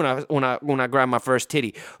years old when I grabbed my first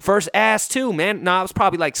titty. First ass too, man. No, I was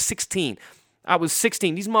probably like 16. I was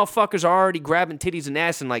 16. These motherfuckers are already grabbing titties and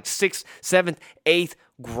ass in like 6th, 7th, 8th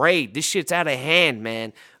grade. This shit's out of hand,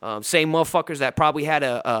 man. Same motherfuckers that probably had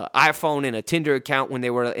a iPhone and a Tinder account when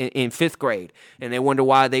they were in 5th grade, and they wonder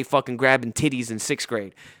why they fucking grabbing titties in 6th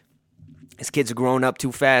grade. These kids are growing up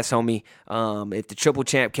too fast, homie. If the Triple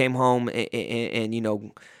Champ came home and you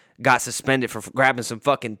know, got suspended for grabbing some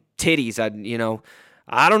fucking titties,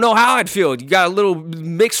 I don't know how I'd feel. You got a little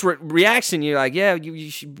mixed reaction. You're like, yeah, you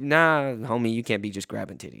should, nah, homie, you can't be just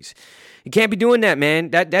grabbing titties. You can't be doing that, man.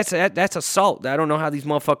 That's assault. I don't know how these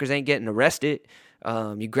motherfuckers ain't getting arrested.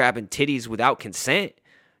 You grabbing titties without consent.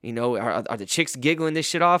 You know, are the chicks giggling this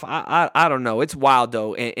shit off? I don't know. It's wild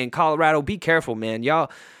though. In Colorado, be careful, man. Y'all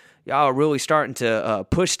are really starting to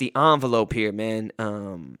push the envelope here, man.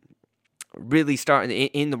 Really starting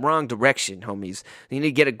in the wrong direction, homies. You need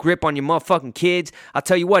to get a grip on your motherfucking kids. I'll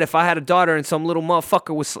tell you what, if I had a daughter and some little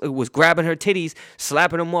motherfucker was grabbing her titties,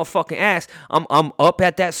 slapping her motherfucking ass, I'm up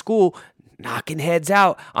at that school knocking heads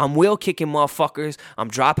out. I'm wheel kicking motherfuckers. I'm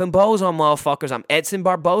dropping bows on motherfuckers. I'm Edson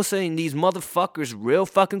Barbosa and these motherfuckers real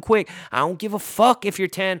fucking quick. I don't give a fuck if you're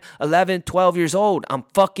 10, 11, 12 years old. I'm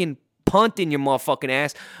fucking punting your motherfucking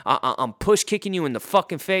ass. I'm push kicking you in the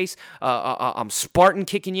fucking face. I'm Spartan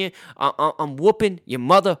kicking you. I'm whooping your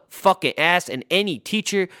motherfucking ass. And any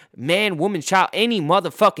teacher, man, woman, child, any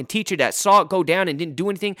motherfucking teacher that saw it go down and didn't do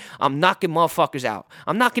anything, I'm knocking motherfuckers out.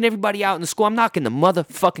 I'm knocking everybody out in the school. I'm knocking the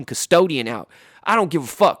motherfucking custodian out. I don't give a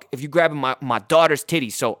fuck if you grabbing my daughter's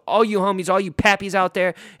titties. So all you homies, all you pappies out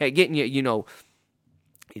there getting your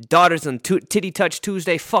daughters on Titty Touch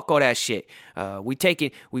Tuesday, fuck all that shit. We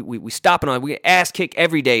stopping on it. We ass kick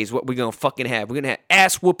every day is what we're gonna fucking have. We're gonna have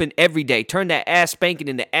ass whooping every day. Turn that ass spanking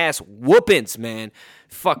into ass whoopings, man.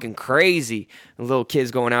 Fucking crazy. The little kids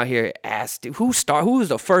going out here who was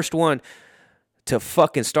the first one to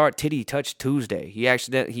fucking start Titty Touch Tuesday? He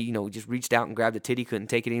just reached out and grabbed the titty, couldn't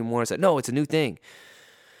take it anymore, and said, no, it's a new thing.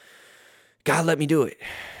 God let me do it.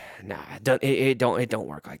 Nah, it don't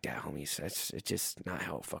work like that, homies. It's just not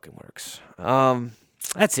how it fucking works.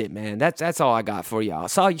 That's it, man. That's all I got for y'all.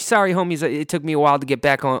 Sorry, homies. It took me a while to get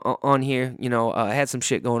back on here. I had some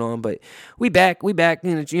shit going on, but we back.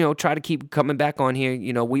 Try to keep coming back on here.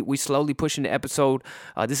 We slowly pushing the episode.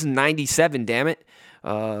 This is 97. Damn it.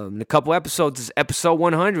 In a couple episodes, this is episode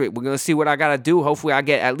 100. We're gonna see what I gotta do. Hopefully, I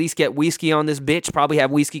at least get Whiskey on this bitch. Probably have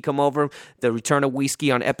Whiskey come over. The return of Whiskey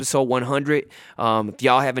on episode 100. If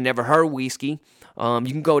y'all haven't ever heard Whiskey, you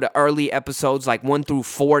can go to early episodes like 1 through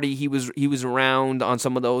 40. He was around on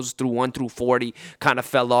some of those through 1 through 40. Kind of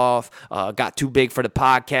fell off. Got too big for the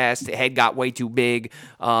podcast. The head got way too big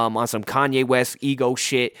on some Kanye West ego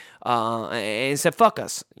shit. And said fuck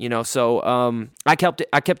us. So I kept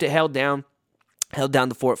it held down. Held down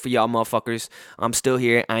the fort for y'all motherfuckers. I'm still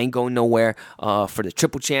here. I ain't going nowhere. For the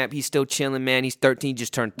Triple Champ, he's still chilling, man. He's 13,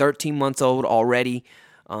 just turned 13 months old already.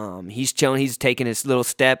 He's chilling. He's taking his little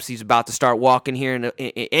steps. He's about to start walking here in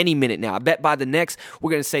any minute now. I bet by the next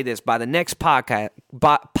podcast,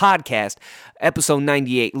 episode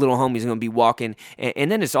 98, little homie's going to be walking.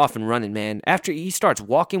 And then it's off and running, man. After he starts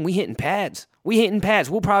walking, we hitting pads.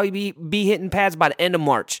 We'll probably be hitting pads by the end of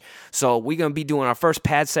March. So we're going to be doing our first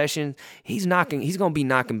pad session. He's going to be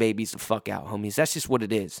knocking babies the fuck out, homies. That's just what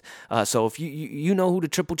it is. So if you know who the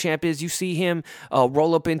Triple Champ is, you see him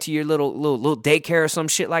roll up into your little daycare or some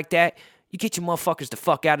shit like that, you get your motherfuckers the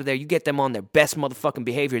fuck out of there. You get them on their best motherfucking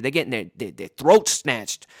behavior. They're getting their throats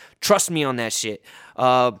snatched. Trust me on that shit.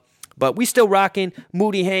 But we still rocking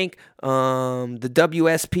Moody Hank, the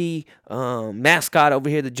WSP mascot over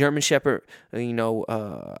here, the German Shepherd. I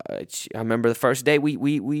remember the first day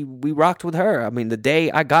we rocked with her. I mean, the day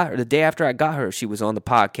after I got her, she was on the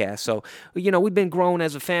podcast. So we've been growing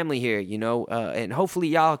as a family here. And hopefully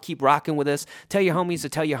y'all keep rocking with us. Tell your homies to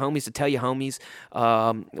tell your homies to tell your homies.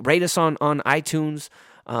 Rate us on iTunes.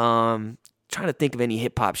 Trying to think of any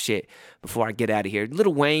hip-hop shit before I get out of here.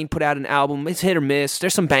 Lil Wayne put out an album. It's hit or miss.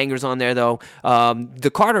 There's some bangers on there, though.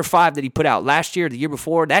 The Carter 5 that he put out last year, the year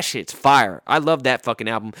before, that shit's fire. I love that fucking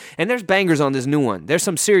album. And there's bangers on this new one. There's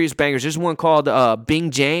some serious bangers. There's one called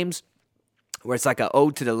Bing James, where it's like an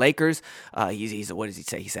ode to the Lakers. He's what does he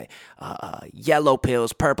say? He say, yellow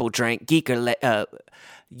pills, purple drink,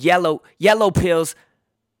 yellow pills,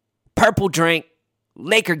 purple drink,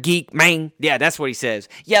 Laker geek, man. Yeah, that's what he says.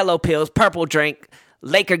 Yellow pills, purple drink.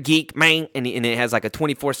 Laker geek, man, and it has like a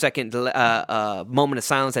 24-second moment of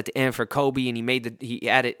silence at the end for Kobe, and he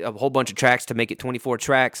added a whole bunch of tracks to make it 24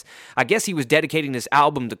 tracks. I guess he was dedicating this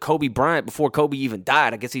album to Kobe Bryant before Kobe even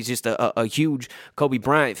died. I guess he's just a huge Kobe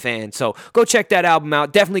Bryant fan. So go check that album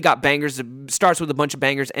out. Definitely got bangers. It starts with a bunch of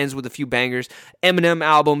bangers, ends with a few bangers. Eminem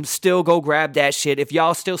album, still go grab that shit. If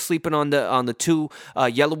y'all still sleeping on the two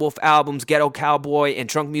Yellow Wolf albums, Ghetto Cowboy and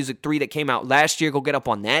Drunk Music 3 that came out last year, go get up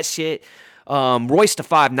on that shit. Royce da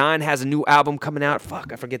 5'9" has a new album coming out.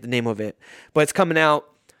 Fuck, I forget the name of it. But it's coming out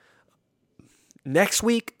next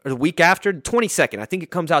week or the week after, 22nd. I think it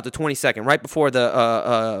comes out the 22nd, right before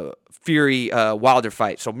the Fury Wilder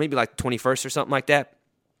fight. So maybe like the 21st or something like that.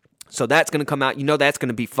 So that's going to come out. You know that's going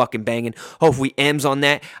to be fucking banging. Hopefully M's on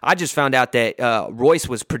that. I just found out that Royce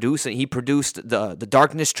was producing. He produced the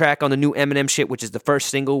Darkness track on the new Eminem shit, which is the first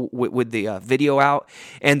single with the video out.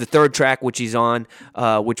 And the third track, which he's on,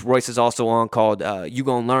 which Royce is also on, called You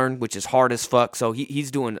Gon' Learn, which is hard as fuck. So he's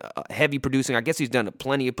doing heavy producing. I guess he's done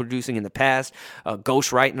plenty of producing in the past,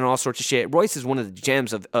 ghostwriting and all sorts of shit. Royce is one of the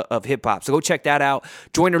gems of hip-hop. So go check that out.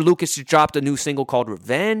 Joyner Lucas just dropped a new single called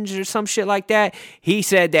Revenge or some shit like that. He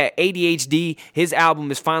said that ADHD, his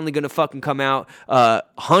album is finally going to fucking come out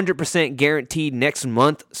 100% guaranteed next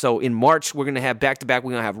month. So in March, we're going to have back-to-back.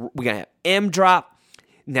 We're going to have M drop.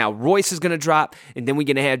 Now Royce is going to drop, and then we're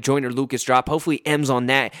going to have Joyner Lucas drop. Hopefully M's on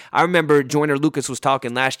that. I remember Joyner Lucas was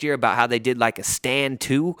talking last year about how they did like a Stan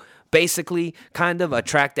 2, basically, kind of a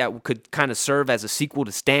track that could kind of serve as a sequel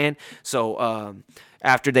to Stan. So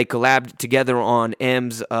after they collabed together on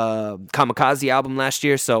M's Kamikaze album last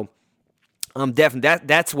year. So definitely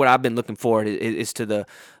that's what I've been looking forward is to the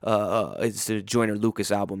Joyner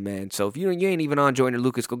Lucas album, man. So if you ain't even on Joyner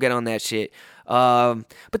Lucas, go get on that shit. But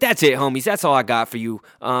that's it, homies. That's all I got for you.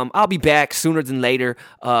 I'll be back sooner than later.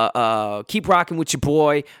 Keep rocking with your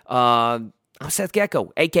boy. I'm Seth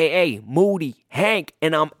Gecko, aka Moody Hank,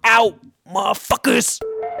 and I'm out, motherfuckers.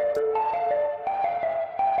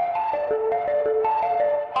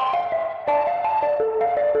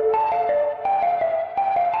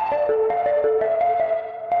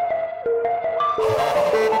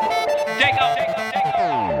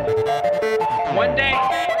 One day,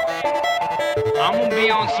 I'm gonna be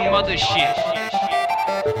on some other shit.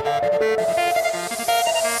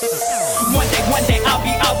 One day, I'll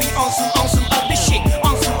be on some other shit.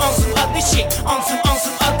 On some other shit. On some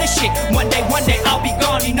other shit. One day, I'll be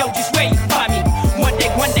gone. You know just where you find me. One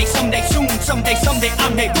day, someday, soon, someday,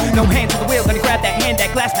 I'm there. No hands on the wheel, gonna grab that hand,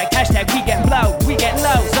 that glass back. Hashtag we get blow,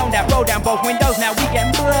 zone that roll down both windows. Now we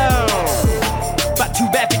get blow. About two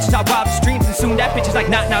bad bitches, I rob the streams, and soon that bitch is like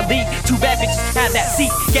not league. Two bad bitches, have that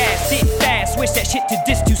seat, gas, sit fast, switch that shit to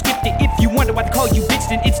this, to skip it. If you wonder why they call you bitch,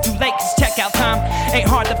 then it's too late, cause checkout time ain't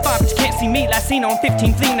hard to find, but you can't see me. Last seen on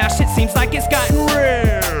 15 Fleet, now shit seems like it's gotten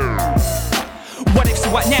real. What if,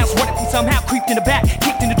 so what now? So what if we somehow creeped in the back,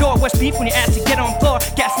 kicked in the door? What's beef when you asked to get on floor?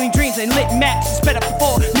 Gasoline dreams and lit matches, sped up the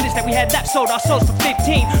 4 minutes that we had left. Sold our souls for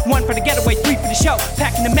 15, 1 for the getaway, 3 for the show.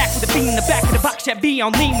 Packing the Mac with a beat in the back of the box, that B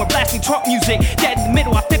on lean. We're blasting Trump music, dead in the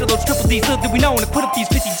middle. I fiddle those triple D's, little did we know when to put up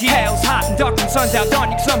these 50 G's. Hell's hot and dark when the sun's out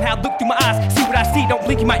dawn. You can somehow look through my eyes, see what I see. Don't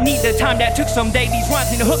blink, you might need the time that took. Someday these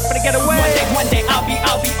rhymes need a hook for the getaway. One day I'll be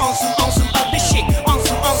on some other shit. On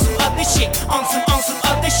some other shit. On some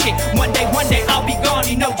other shit. One day I'll be gone.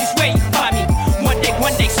 You know just where you find me.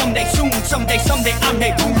 One day, someday, soon, someday, I'm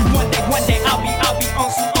there. One day, I'll be on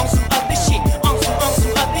some other shit. On some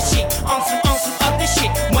other shit. On some other shit.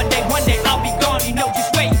 One day, I'll be gone. You know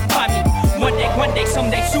just where you find me. One day,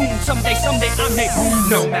 someday, soon, someday, I'm there.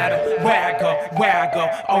 No matter where I go,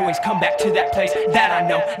 always come back to that place that I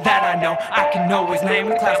know. I can always name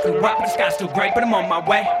the clouds still rock, but the sky's still gray, but I'm on my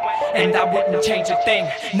way, and I wouldn't change a thing,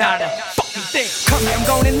 not a fucking thing. Come here, I'm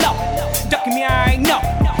going low, ducking me, I ain't know.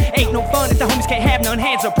 Ain't no fun if the homies can't have none.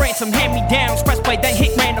 Hands up, brain, some hand-me-downs. Press play, then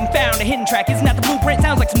hit random, found a hidden track. Isn't that the blueprint?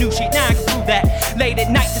 Sounds like some new shit, now I can prove that. Late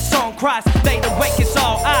at night, the song cries. Late awake, it's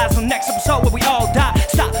all eyes. On next episode where we all die.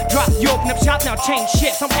 Stop, drop, you open up shop, now change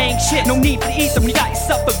shit. Some ain't shit, no need for the ether. When you got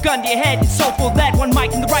yourself a gun to your head, it's so full lead. One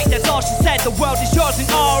mic in the right, that's all she said. The world is yours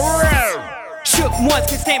and all real. Shook ones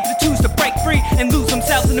can stand for the twos to break free and lose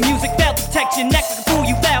themselves in the music. Fail to protect your neck like a fool,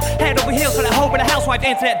 you fell. Head over heels for that hoe, but a housewife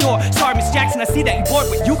answer that door. Sorry, Miss Jackson, I see that you bored,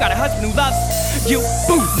 but you got a husband who loves you.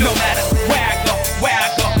 Boom. No matter where I go,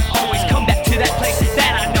 always come back to that place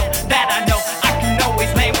that I know. I can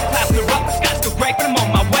always lay with clouds to rock, the sky's still gray, but I'm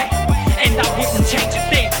on my way, and I wouldn't change a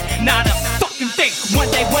thing, not a fucking thing.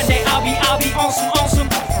 One day, I'll be on some.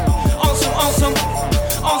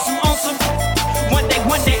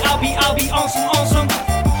 One day, I'll be on some.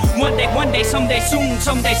 Monday, one day, someday, soon,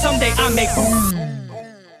 someday, I make boom.